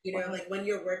 You know, like when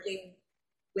you're working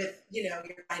with, you know,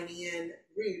 your Ghanaian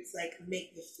roots, like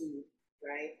make the food,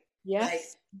 right?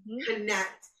 Yes. Like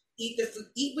connect, eat the food,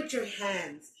 eat with your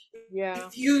hands. Yeah.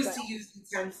 Refuse to use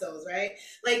utensils, right?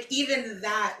 Like even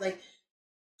that, like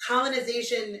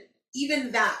colonization,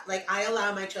 even that, like I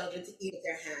allow my children to eat with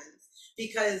their hands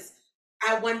because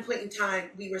at one point in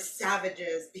time we were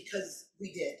savages because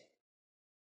we did.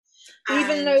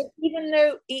 Even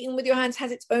though eating with your hands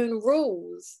has its own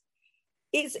rules,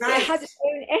 it has its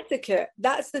own etiquette.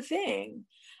 That's the thing.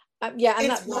 Yeah, and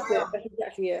that's it. That's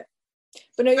exactly it.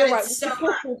 But no, you're right.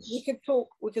 We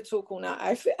could talk all night.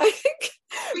 I think.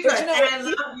 But you know, and I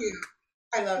love you.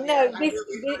 I love you.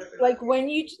 This like when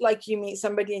you meet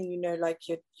somebody and like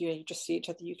you just see each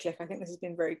other, you click. I think this has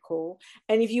been very cool.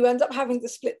 And if you end up having to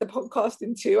split the podcast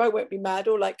in two, I won't be mad.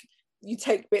 Or like you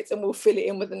take bits and we'll fill it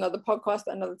in with another podcast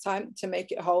at another time to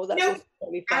make it whole. That's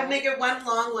totally fine. I'd make it one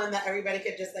long one that everybody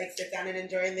could just like sit down and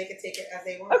enjoy, and they could take it as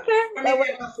they want. Okay. Or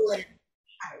maybe a couple later.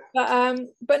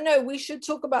 But no, we should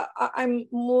talk about. I'm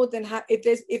more than happy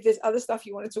if there's other stuff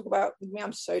you want to talk about with me.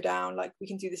 I'm so down. Like we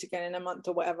can do this again in a month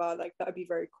or whatever. Like that would be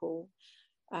very cool.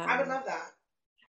 I would love that.